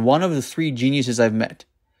McLaren as one of the 3 geniuses I've met.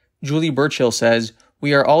 Julie Burchill says,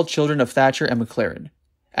 we are all children of Thatcher and McLaren.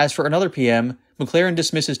 As for another PM, McLaren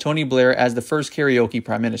dismisses Tony Blair as the first karaoke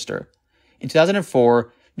prime minister. In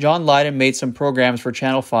 2004, John Lydon made some programs for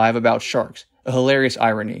Channel 5 about sharks, a hilarious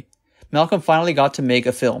irony. Malcolm finally got to make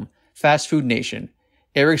a film, Fast Food Nation,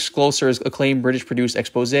 Eric Schlosser's acclaimed British-produced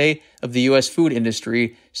exposé of the U.S. food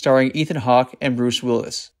industry, starring Ethan Hawke and Bruce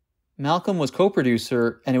Willis. Malcolm was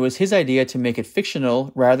co-producer, and it was his idea to make it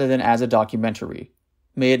fictional rather than as a documentary.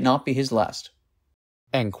 May it not be his last.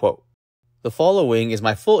 End quote. The following is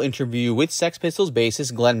my full interview with Sex Pistols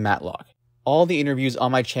bassist Glen Matlock. All the interviews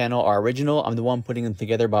on my channel are original. I'm the one putting them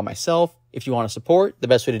together by myself. If you want to support, the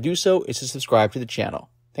best way to do so is to subscribe to the channel.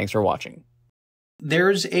 Thanks for watching.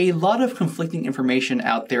 There's a lot of conflicting information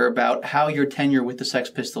out there about how your tenure with the Sex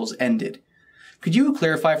Pistols ended. Could you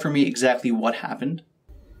clarify for me exactly what happened?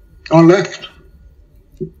 I left.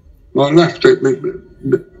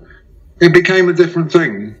 It became a different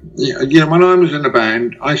thing. Yeah, when I was in the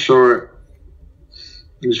band, I saw it.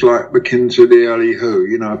 It was like akin to the early Who,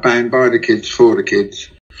 a band by the kids, for the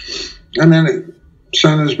kids. And then as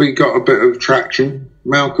soon as we got a bit of traction,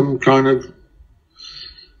 Malcolm kind of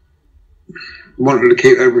wanted to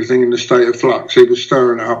keep everything in a state of flux. He was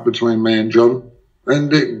stirring it up between me and John.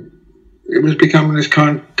 And it was becoming this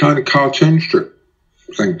kind of cartoon strip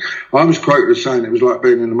thing. I was quoted as saying it was like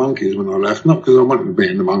being in the Monkees when I left, not because I wanted to be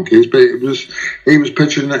in the Monkees, but he was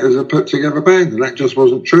pitching it as a put-together band, and that just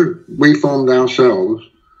wasn't true. We formed ourselves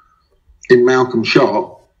in Malcolm's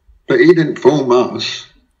shop, but he didn't form us,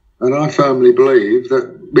 and I firmly believe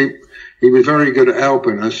that he was very good at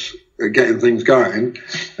helping us at getting things going,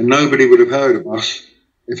 and nobody would have heard of us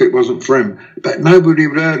if it wasn't for him. But nobody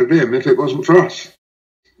would have heard of him if it wasn't for us.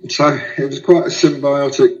 So it was quite a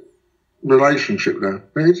symbiotic relationship there.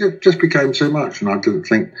 But it just became too much, and I didn't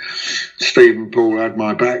think Steve and Paul had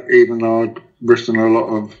my back, even though I'd written a lot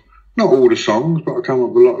of, not all the songs, but I come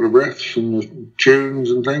up with a lot of the riffs and the tunes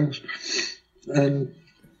and things. And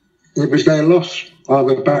it was their loss.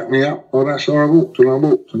 Either back me up or that's how I walked,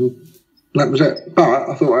 and that was it. But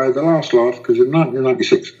I thought I had the last laugh, because in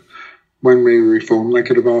 1996, when we reformed, they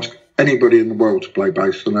could have asked anybody in the world to play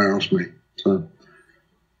bass, and they asked me. So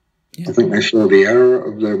yeah. I think they saw the error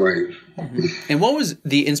of their ways. Mm-hmm. And what was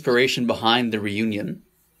the inspiration behind the reunion?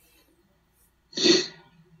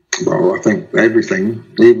 Well, I think everything,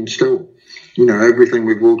 even still, everything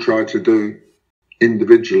we've all tried to do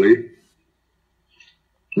individually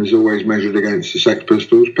is always measured against the Sex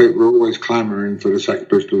Pistols. People are always clamouring for the Sex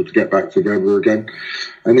Pistols to get back together again.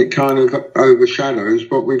 And it kind of overshadows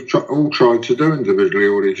what we've all tried to do individually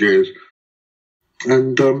all these years.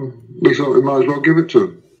 And we thought we might as well give it to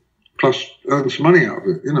them. Plus earn some money out of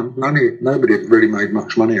it. Nobody had really made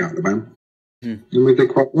much money out of the band. And we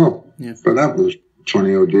did quite well. Yeah. But that was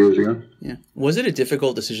 20-odd years ago. Yeah. Was it a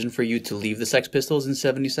difficult decision for you to leave the Sex Pistols in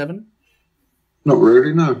 1977? Not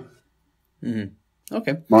really, no. Mm-hmm.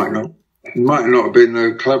 Okay. Might not have been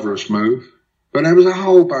the cleverest move, but there was a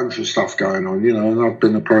whole bunch of stuff going on, and I've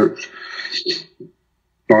been approached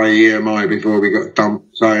by EMI before we got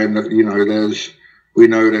dumped, saying that, we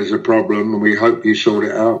know there's a problem and we hope you sort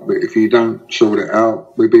it out, but if you don't sort it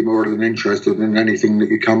out, we'd be more than interested in anything that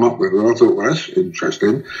you come up with. And I thought, well, that's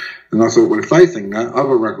interesting. And I thought, well, if they think that,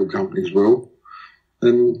 other record companies will.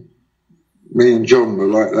 And me and John were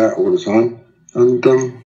like that all the time.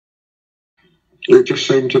 And it just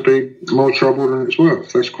seemed to be more trouble than it's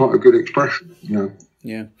worth. That's quite a good expression,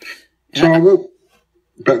 Yeah. So I walked.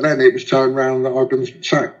 But then it was turned around that I've been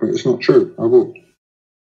sacked, but it's not true. I walked.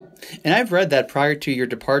 And I've read that prior to your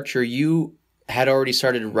departure, you had already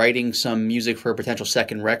started writing some music for a potential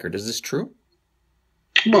second record. Is this true?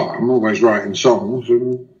 Well, I'm always writing songs.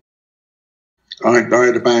 And I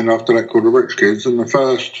had a band after that called the Rich Kids, and the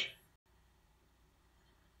first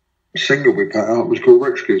single we put out was called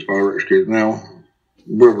Rich Kids by Rich Kids. Now,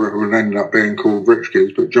 whether it would end up being called Rich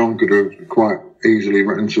Kids, but John could have quite easily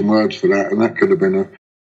written some words for that, and that could have been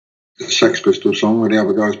a Sex Pistols song with the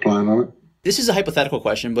other guys playing on it. This is a hypothetical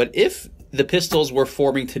question, but if the Pistols were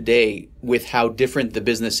forming today with how different the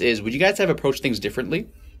business is, would you guys have approached things differently?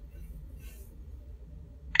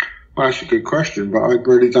 Well, that's a good question, but I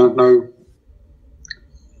really don't know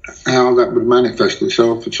how that would manifest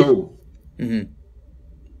itself at all. Mm-hmm.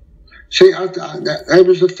 See, there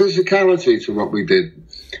was a physicality to what we did.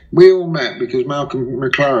 We all met because Malcolm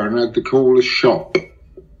McLaren had the coolest shop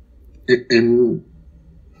in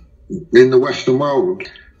the Western world.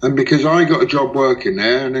 And because I got a job working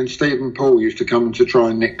there, and then Steve and Paul used to come to try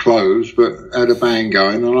and nick clothes, but had a band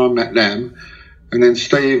going, and I met them. And then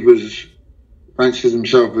Steve fancied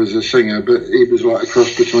himself as a singer, but he was like a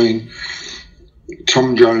cross between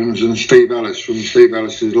Tom Jones and Steve Ellis from Steve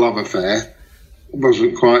Ellis's Love Affair. It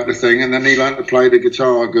wasn't quite the thing. And then he learned to play the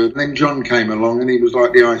guitar good. And then John came along, and he was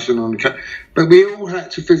like the icing on the cake. But we all had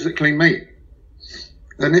to physically meet.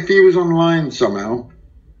 And if he was online somehow,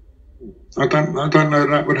 I don't know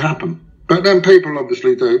that would happen. But then people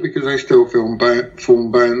obviously do, because they still form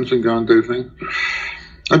bands and go and do things.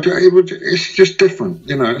 It's just different,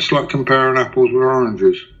 It's like comparing apples with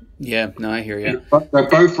oranges. Yeah, no, I hear you. But they're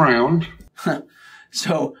both round.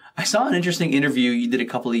 So I saw an interesting interview you did a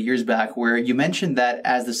couple of years back where you mentioned that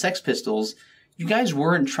as the Sex Pistols, you guys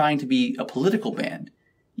weren't trying to be a political band.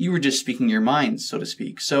 You were just speaking your minds, so to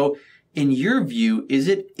speak. So in your view, is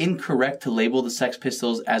it incorrect to label the Sex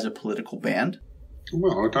Pistols as a political band?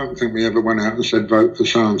 Well, I don't think we ever went out and said vote for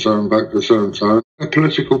so-and-so and vote for so-and-so. A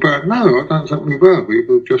political band? No, I don't think we were. We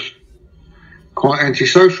were just quite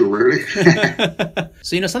antisocial, really.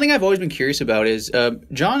 So, something I've always been curious about is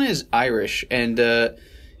John is Irish, and, in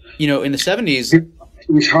the 70s...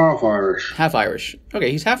 He's half Irish. Half Irish.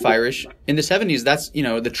 Okay, he's half Irish. In the 70s, that's,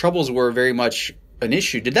 the Troubles were very much an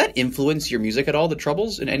issue. Did that influence your music at all, the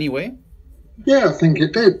Troubles, in any way? Yeah, I think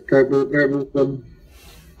it did. There was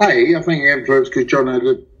I think it influenced because John had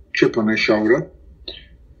a chip on his shoulder.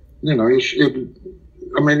 He's not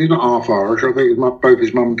half Irish. I think both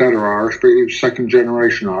his mum and dad are Irish, but he was second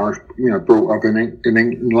generation Irish, brought up in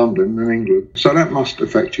London, in England. So that must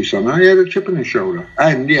affect you somehow. He had a chip on his shoulder.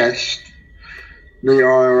 And yes, the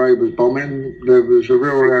IRA was bombing. There was a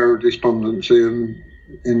real air of despondency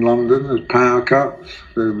in London. There's power cuts.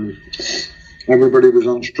 Everybody was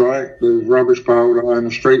on strike. There was rubbish piled high in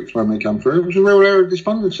the streets when they come through. It was a real air of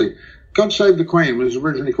despondency. God Save the Queen was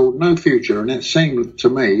originally called No Future, and it seemed to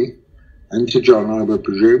me, and to John, I would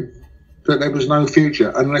presume, that there was no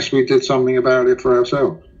future unless we did something about it for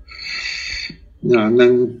ourselves. You know, and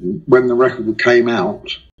then when the record came out,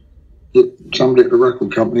 somebody at the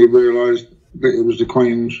record company realised that it was the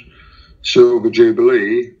Queen's Silver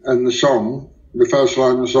Jubilee, and the song, the first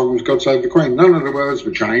line of the song was God Save the Queen. None of the words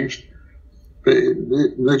were changed, but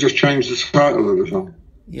they just changed the title of the song.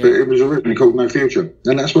 Yeah. But it was originally called No Future,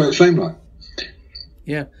 and that's what it seemed like.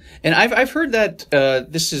 Yeah, and I've heard that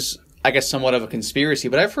this is, I guess, somewhat of a conspiracy,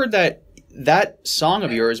 but I've heard that that song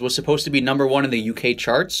of yours was supposed to be #1 in the UK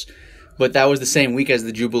charts, but that was the same week as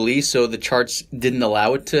the Jubilee, so the charts didn't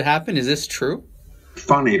allow it to happen. Is this true?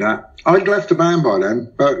 Funny that. I'd left the band by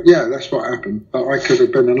then, but yeah, that's what happened. But I could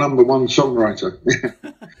have been a #1 songwriter.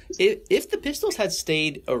 If the Pistols had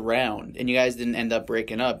stayed around and you guys didn't end up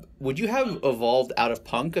breaking up, would you have evolved out of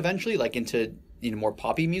punk eventually, like into more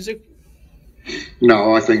poppy music?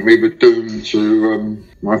 No, I think we were doomed to.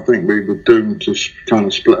 Kind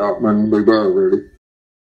of split up when we were, really.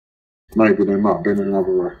 Maybe there might have been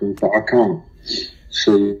another record, but I can't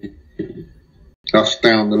see us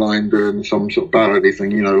down the line doing some sort of ballady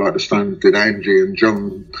thing, like the Stones did Angie and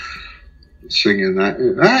John singing that.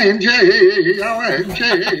 Angie.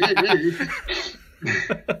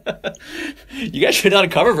 You guys should have done a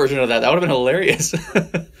cover version of that. That would have been hilarious.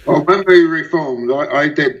 Well, when we reformed, I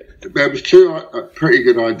did. There was two pretty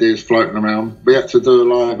good ideas floating around. We had to do a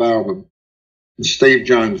live album. And Steve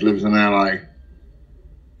Jones lives in LA.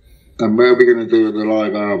 And where are we going to do the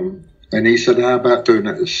live album? And he said, how about doing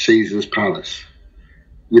it at Caesar's Palace?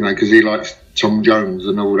 Because he likes Tom Jones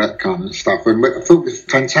and all that kind of stuff. And I thought it was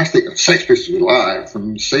fantastic. Sex Pistols live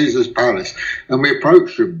from Caesar's Palace. And we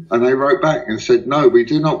approached them, and they wrote back and said, no, we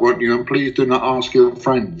do not want you, and please do not ask your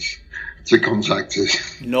friends to contact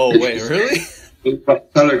us. No way, really? It's a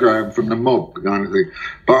telegram from the mob kind of thing.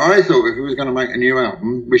 But I thought if we was going to make a new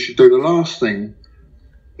album, we should do the last thing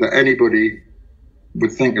that anybody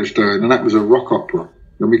would think of doing, and that was a rock opera.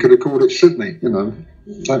 And we could have called it Sydney, That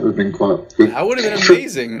would have been quite good. That would have been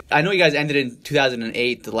amazing. I know you guys ended in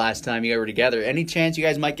 2008, the last time you guys were together. Any chance you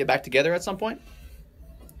guys might get back together at some point?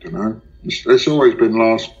 I don't know. It's always been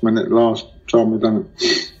last time we've done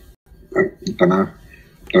it. I don't know.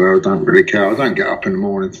 I don't really care. I don't get up in the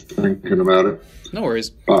morning thinking about it. No worries.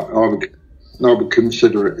 But I would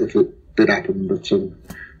consider it if it did happen. But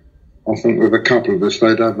I think with a couple of us,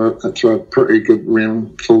 they'd have a pretty good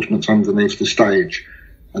reinforcements underneath the stage.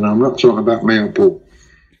 And I'm not talking about me or Paul.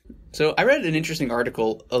 So I read an interesting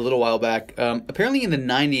article a little while back. Apparently in the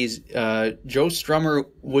 90s, Joe Strummer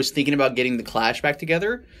was thinking about getting the Clash back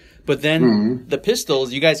together. But then the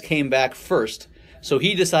Pistols, you guys came back first. So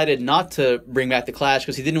he decided not to bring back the Clash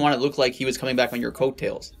because he didn't want it to look like he was coming back on your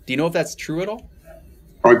coattails. Do you know if that's true at all?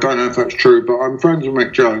 I don't know if that's true, but I'm friends with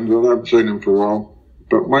Mick Jones. I haven't seen him for a while.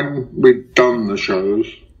 But when we'd done the shows,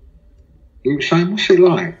 he was saying, what's it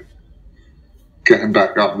like getting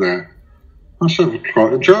back up there? I said, it was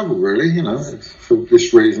quite enjoyable, really, for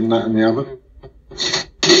this reason, that and the other.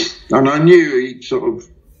 And I knew he'd sort of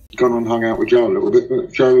gone and hung out with Joe a little bit,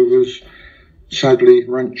 but Joe was sadly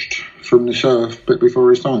wrenched from this earth a bit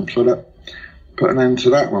before his time, so that put an end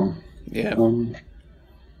to that one. Yeah.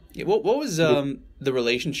 What was the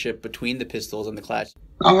relationship between the Pistols and the Clash?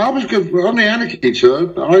 I was good on the Anarchy tour.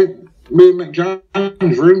 Me and Mick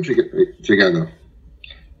Jones roomed together.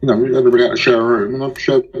 Everybody had to share a room, and I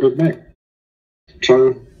shared with Mick.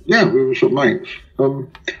 So yeah, we were sort of mates.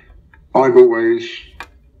 I've always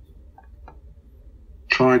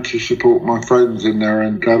tried to support my friends in their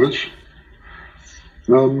endeavours.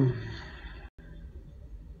 Yeah,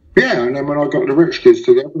 and then when I got the Rich Kids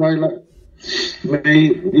together, they let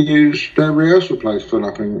me use their rehearsal place for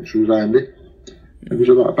nothing, which was handy. It was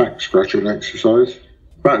a lot of back scratching exercise.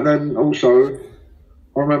 But then also,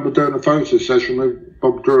 I remember doing a photo session with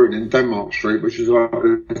Bob Druin in Denmark Street, which is like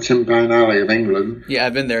the Tin Pan Alley of England. Yeah,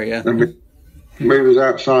 I've been there, yeah. And we was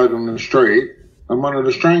outside on the street, and one of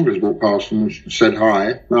the Stranglers walked past and said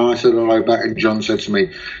hi. And I said hello back, and John said to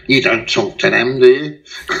me, you don't talk to them, do you?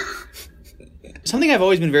 Something I've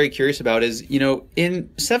always been very curious about is, in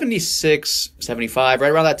 76, 75,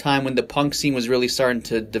 right around that time when the punk scene was really starting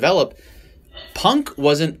to develop, punk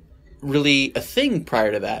wasn't really a thing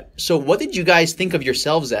prior to that. So what did you guys think of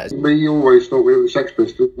yourselves as? We always thought we were the Sex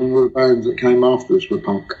Pistols, and all the bands that came after us were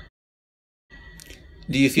punk.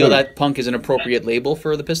 Do you feel that punk is an appropriate label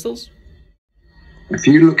for the Pistols? If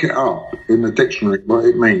you look it up in the dictionary, what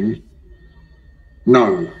it means,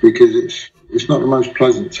 no, because it's not the most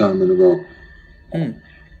pleasant term in the world.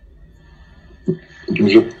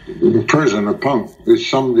 The prison of punk is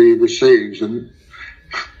somebody who receives and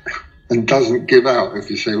doesn't give out, if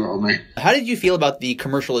you see what I mean. How did you feel about the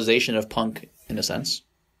commercialization of punk, in a sense?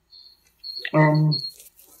 I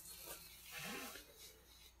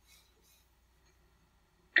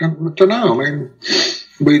don't know. I mean,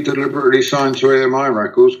 we deliberately signed to EMI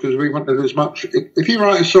Records because we wanted as much. If you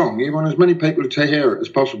write a song, you want as many people to hear it as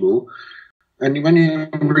possible. And when you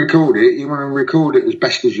record it, you want to record it as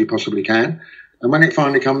best as you possibly can. And when it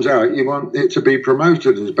finally comes out, you want it to be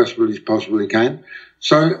promoted as best as you possibly can.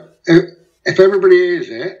 So if everybody hears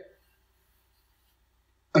it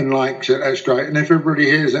and likes it, that's great. And if everybody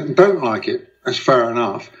hears it and don't like it, that's fair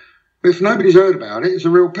enough. But if nobody's heard about it, it's a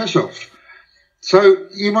real piss-off. So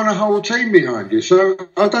you want a whole team behind you. So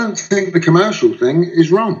I don't think the commercial thing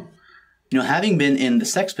is wrong. You know, having been in the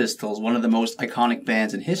Sex Pistols, one of the most iconic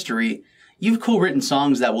bands in history, you've co-written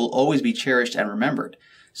songs that will always be cherished and remembered.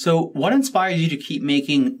 So what inspires you to keep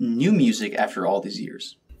making new music after all these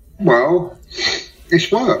years? Well,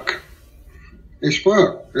 it's work. It's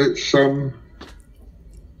work. It's, I'm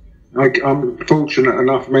fortunate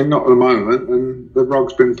enough, I mean, not at the moment, and the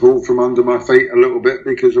rug's been pulled from under my feet a little bit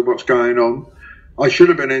because of what's going on. I should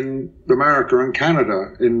have been in America and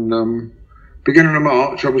Canada in beginning of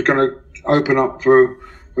March. I was going to open up for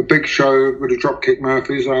a big show with the Dropkick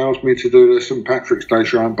Murphys. They asked me to do the St. Patrick's Day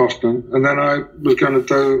show in Boston. And then I was going to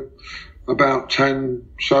do about 10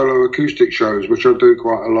 solo acoustic shows, which I do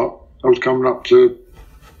quite a lot. I was coming up to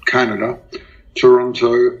Canada,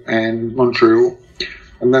 Toronto and Montreal.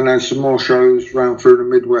 And then there's some more shows round through the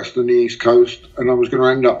Midwest and the East Coast. And I was going to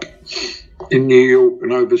end up in New York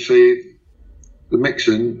and oversee the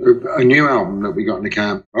mixing of a new album that we got in the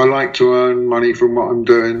camp. I like to earn money from what I'm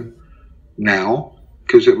doing now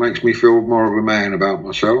because it makes me feel more of a man about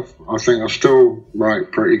myself. I think I still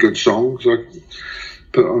write pretty good songs. I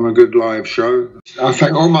put on a good live show. I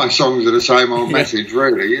think all my songs are the same old message,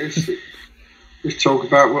 really. Just talk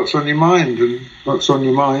about what's on your mind, and what's on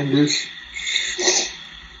your mind is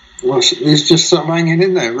just sort of hanging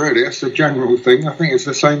in there, really. That's the general thing. I think it's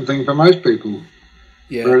the same thing for most people.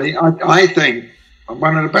 Yeah. Really, I think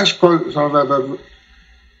one of the best quotes I've ever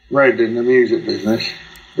read in the music business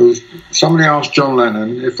was somebody asked John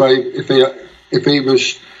Lennon if he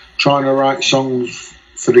was trying to write songs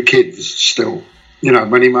for the kids still, you know,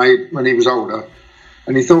 when he was older,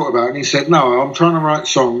 and he thought about it and he said, "No, I'm trying to write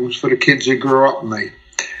songs for the kids who grew up with me,"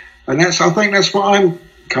 and I think that's what I'm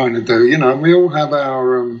kind of do. You know, we all have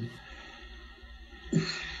our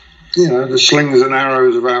you know, the slings and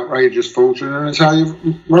arrows of outrageous fortune, and it's how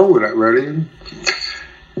you roll with it, really. And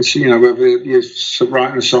it's, you know, whether you're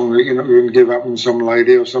writing a song that you're not going to give up on some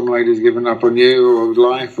lady, or some lady's giving up on you, or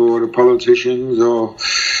life, or the politicians, or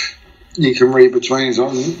you can read between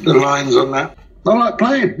the lines on that. I like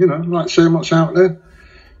playing, you know, I like seeing what's out there.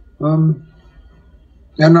 And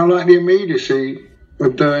I like the immediacy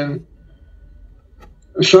of doing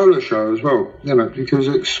a solo show as well, you know, because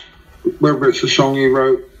it's, whether it's a song you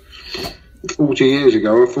wrote 40 years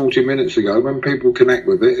ago or 40 minutes ago, when people connect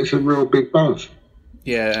with it, it's a real big buzz.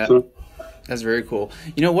 Yeah, so that's very cool.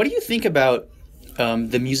 You know, what do you think about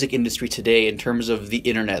the music industry today in terms of the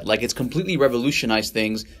internet? Like, it's completely revolutionized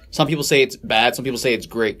things. Some people say it's bad, some people say it's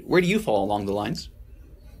great. Where do you fall along the lines?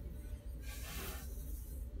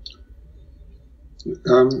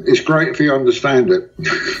 It's great if you understand it.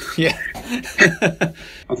 Yeah.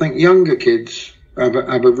 I think younger kids have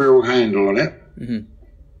a real handle on it. Mm-hmm.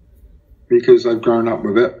 Because they've grown up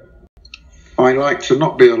with it. I like to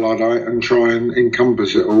not be a Luddite and try and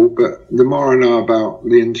encompass it all, but the more I know about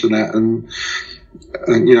the internet and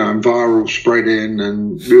you know, and viral spreading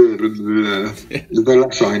and the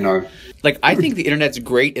less I know. Like, I think the internet's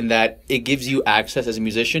great in that it gives you access as a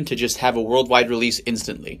musician to just have a worldwide release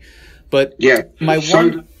instantly. But yeah,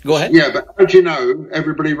 go ahead. Yeah, but as you know,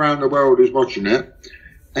 everybody around the world is watching it,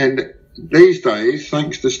 and these days,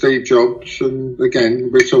 thanks to Steve Jobs, and again,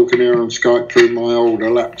 we're talking here on Skype through my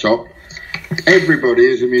older laptop, everybody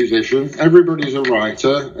is a musician, everybody's a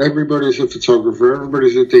writer, everybody's a photographer,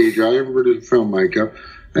 everybody's a DJ, everybody's a filmmaker,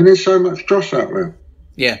 and there's so much dross out there.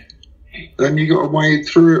 Yeah. And you got to wade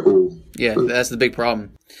through it all. Yeah, that's the big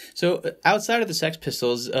problem. So, outside of the Sex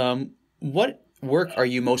Pistols, what work are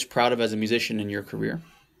you most proud of as a musician in your career?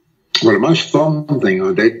 Well, the most fun thing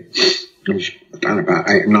I did, it was done about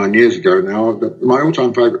 8 or 9 years ago now. My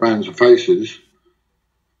all-time favourite bands are Faces,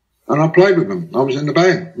 and I played with them. I was in the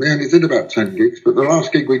band. We only did about 10 gigs, but the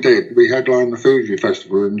last gig we did, we headlined the Fuji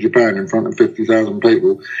Festival in Japan in front of 50,000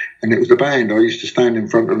 people, and it was the band I used to stand in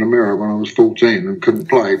front of the mirror when I was 14 and couldn't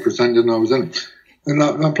play, pretending I was in it. And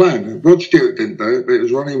I'm playing. Rod Stewart didn't do it, but it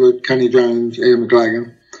was Ronnie Wood, Kenny Jones, Ian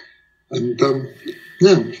McLagan, and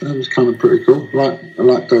yeah, that was kind of pretty cool. I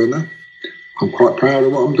like doing that. I'm quite proud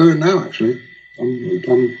of what I'm doing now, actually.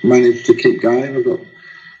 I'm managed to keep going. I've got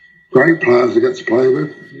great players I get to play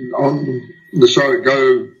with. On the So It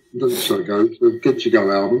Goes, the Good To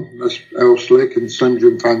Go album, that's El Slick and Slim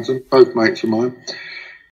Jim Phantom, both mates of mine.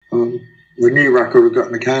 The new record we've got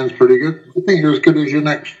in the can's pretty good. I think you're as good as your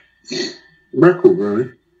next record,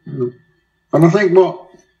 really. And I think what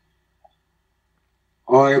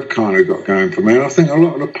I've kind of got going for me, and I think a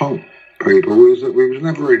lot of the punk people, is that we was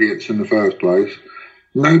never idiots in the first place.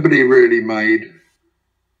 Nobody really made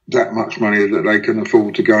that much money that they can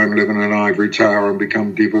afford to go and live in an ivory tower and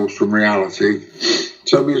become divorced from reality.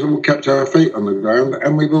 So we've all kept our feet on the ground,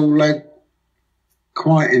 and we've all led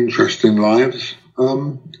quite interesting lives.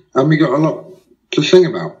 And we got a lot to sing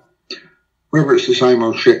about. Whether it's the same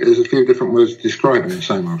old shit, there's a few different words describing the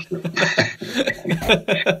same old shit.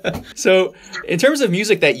 So, in terms of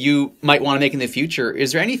music that you might want to make in the future,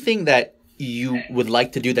 is there anything that you would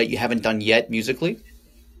like to do that you haven't done yet musically?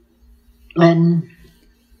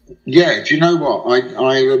 Yeah, do you know what?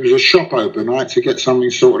 There was a shop open. I had to get something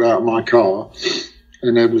sorted out of my car.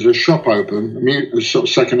 And there was a shop open, a sort of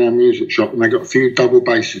second-hand music shop, and they got a few double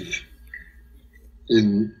basses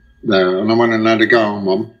in there. And I went and had a go on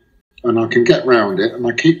one. And I can get round it, and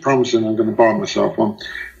I keep promising I'm going to buy myself one.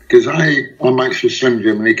 Because I mates with Slim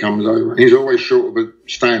Jim, and he comes over. He's always short of a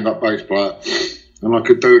stand-up bass player. And I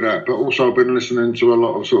could do that. But also I've been listening to a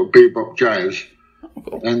lot of sort of bebop jazz.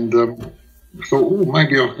 And I thought, oh,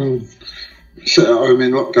 maybe I can sit at home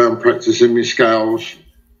in lockdown practicing my scales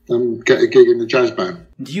and get a gig in the jazz band.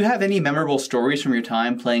 Do you have any memorable stories from your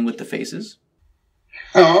time playing with the Faces?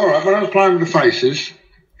 Oh, all right. When I was playing with the Faces,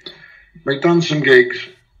 we'd done some gigs,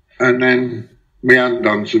 and then we hadn't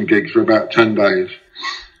done some gigs for about 10 days.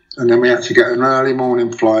 And then we had to get an early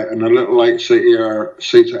morning flight and a little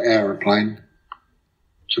 8-seater aeroplane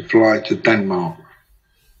to fly to Denmark.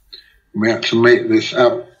 And we had to meet this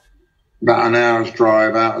out about an hour's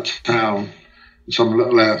drive out of town in some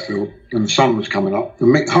little airfield, and the sun was coming up,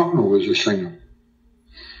 and Mick Hucknall was the singer.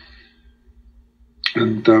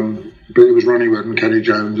 And but it was Ronnie Wood and Kenny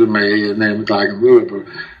Jones and me and Ian McLaren and Wood. But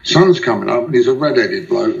the sun's coming up, and he's a red-headed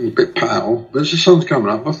bloke and a bit pale, but as the sun's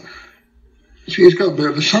coming up, he's got a bit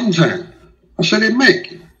of a suntan. I said, hey,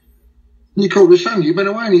 Mick, you caught the sun, you've been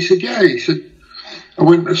away? And he said, yeah. He said, I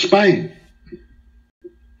went to Spain.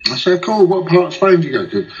 I said, cool, what part of Spain did you go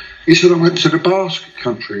to? He said, I went to the Basque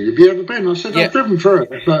country. Have you ever been? I said, I've driven through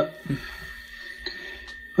it. But...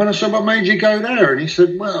 And I said, what made you go there? And he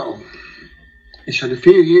said, well, a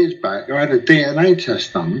few years back, I had a DNA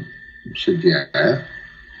test done. I said, yeah.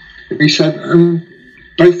 He said,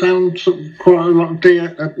 they found quite a lot of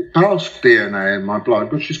Basque DNA in my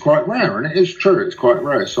blood, which is quite rare. And it is true, it's quite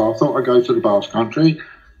rare. So I thought I'd go to the Basque country.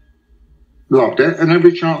 Loved it. And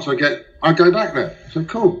every chance I get, I go back there. I said,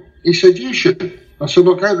 cool. He said, you should. I said,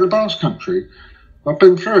 well, go to the Basque country. I've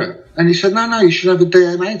been through it. And he said, no, you should have a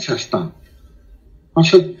DNA test done. I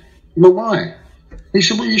said, well, why? He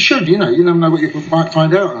said, well, you should, you never know what you might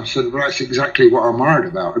find out. And I said, well, that's exactly what I'm worried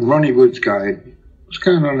about. And Ronnie Wood's going, what's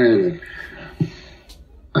going on here then?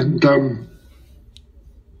 And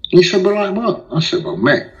he said, well, like what? I said, well,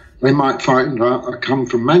 Mick, they might find I come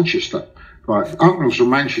from Manchester. Right, Hucknall's from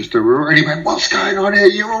Manchester. And he went, what's going on here?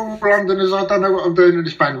 You're all Londoners. I don't know what I'm doing in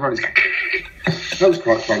this band. That was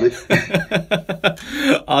quite funny.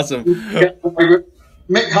 Awesome.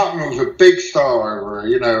 Mick Hucknall's a big star over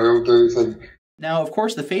here, he'll do things. Now, of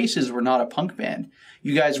course, the Faces were not a punk band.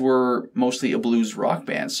 You guys were mostly a blues rock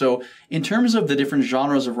band. So in terms of the different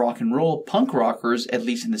genres of rock and roll, punk rockers, at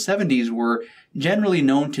least in the 70s, were generally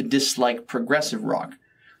known to dislike progressive rock.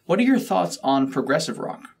 What are your thoughts on progressive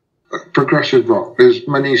rock? Progressive rock. There's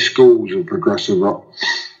many schools of progressive rock.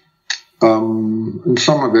 And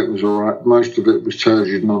some of it was all right. Most of it was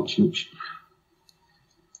turgid nonsense.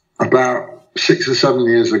 About 6 or 7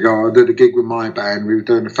 years ago, I did a gig with my band. We were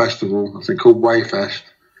doing a festival, I think called Wayfest,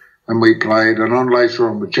 and we played, and on later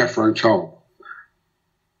on with Jethro Tull.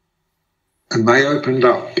 And they opened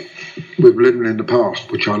up with Living in the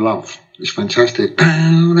Past, which I love. It's fantastic.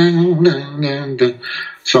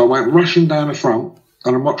 So I went rushing down the front,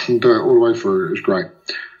 and I watched them do it all the way through. It was great.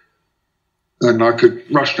 And I could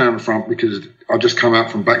rush down the front because I just come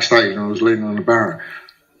out from backstage and I was leaning on the barrier.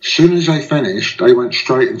 As soon as they finished, they went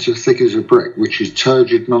straight into Thick as a Brick, which is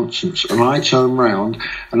turgid nonsense. And I turned round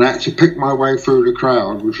and I had to pick my way through the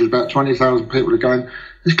crowd, which was about 20,000 people, going,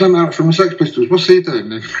 this Glen Matlock from the Sex Pistols, what's he doing?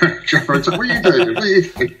 What are you doing? What are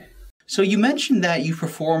you doing? So you mentioned that you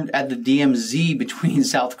performed at the DMZ between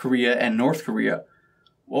South Korea and North Korea.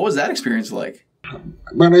 What was that experience like?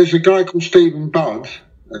 Well, there's a guy called Stephen Budd.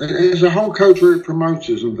 There's a whole coterie of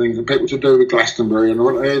promoters and things and people to do with Glastonbury and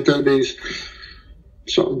all. They do these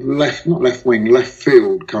sort of left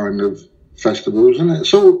field kind of festivals, and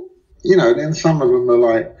it's all you know, then some of them are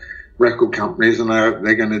like record companies, and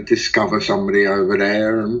they're going to discover somebody over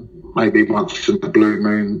there, and maybe once in the blue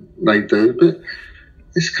moon they do, but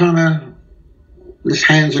it's kind of this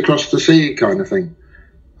hands across the sea kind of thing.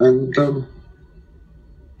 And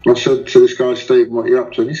I said to this guy, Stephen, what are you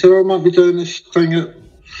up to? And he said, I might be doing this thing at,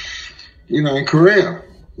 you know, in Korea.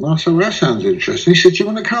 And I said, well, that sounds interesting. He said, do you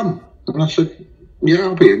want to come? And I said, yeah,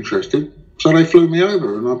 I'll be interested. So they flew me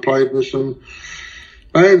over, and I played with some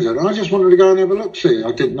bands, and I just wanted to go and have a look, see.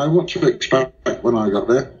 I didn't know what to expect when I got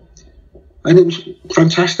there. And it was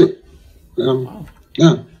fantastic. Wow.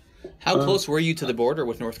 Yeah. How close were you to the border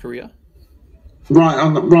with North Korea? Right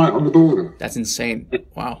on the border. That's insane.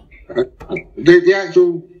 Wow. The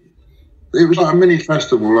actual, it was like a mini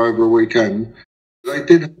festival over a weekend. They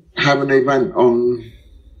did have an event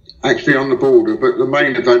actually on the border, but the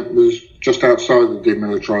main event was just outside the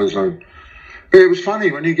demilitarised zone. But it was funny,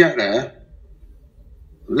 when you get there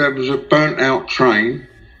was a burnt out train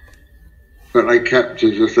that they kept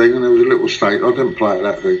as a thing, and there was a little stage. I didn't play at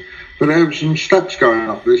that thing, but there were some steps going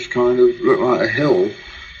up this kind of, looked like a hill.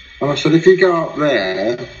 And I said, if you go up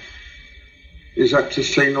there, is that to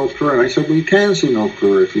see North Korea? And they said, well, you can see North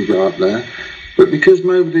Korea if you go up there, but because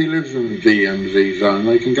nobody lives in the DMZ zone,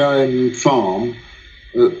 they can go in and farm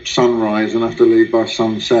at sunrise and have to leave by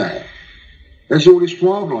sunset. There's all this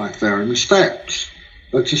wildlife there in the steppes.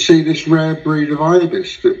 To see this rare breed of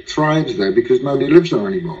ibis that thrives there because nobody lives there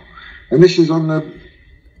anymore. And this is on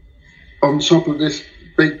top of this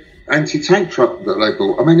big anti-tank truck that they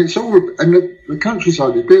bought. I mean, it's all, and the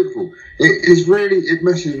countryside is beautiful. It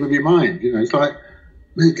messes with your mind. You know, it's like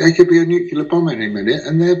there could be a nuclear bomb any minute,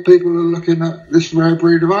 and there people are looking at this rare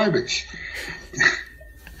breed of ibis.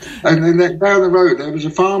 And then down the road, there was a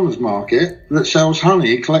farmer's market that sells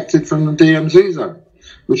honey collected from the DMZ zone,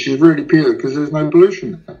 which is really pure because there's no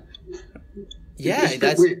pollution there. Yeah,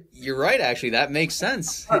 you're right, actually. That makes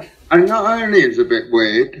sense. And not only is it a bit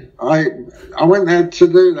weird, I went there to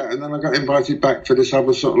do that, and then I got invited back for this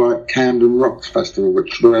other sort of like Camden Rocks Festival,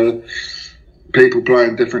 which were people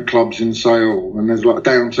playing different clubs in Seoul. And there's like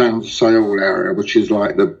downtown Seoul area, which is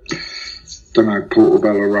like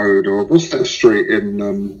Portobello Road, or what's that street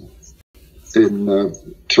in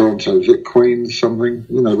Toronto? Is it Queens something?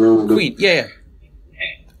 You know, where all the Queen, yeah.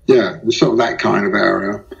 Yeah, it's sort of that kind of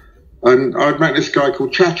area. And I'd met this guy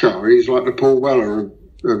called Cha-Cha. He's like the Paul Weller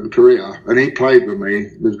of Korea. And he played with me,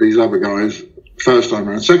 with these other guys, first time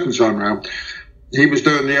round. Second time round, he was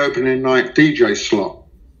doing the opening night DJ slot,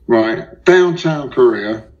 right? Downtown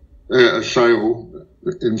Korea, Seoul,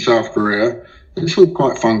 in South Korea. It's all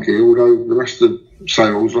quite funky, although the rest of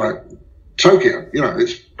Seoul's like Tokyo. You know,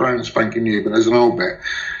 it's brand spanking new, but there's an old bit.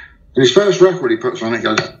 And his first record he puts on, it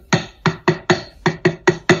goes...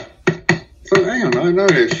 So hang on, I know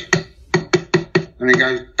this. And he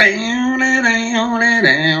goes, down, hang on,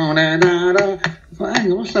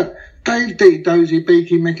 what's that? Dave D, Dozy,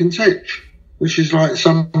 Beaky, Mick and Titch, which is like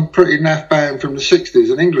some pretty naff band from the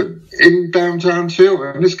 60s in England, in downtown Seoul.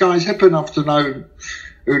 And this guy's hip enough to know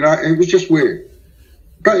who that. It was just weird.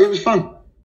 But it was fun.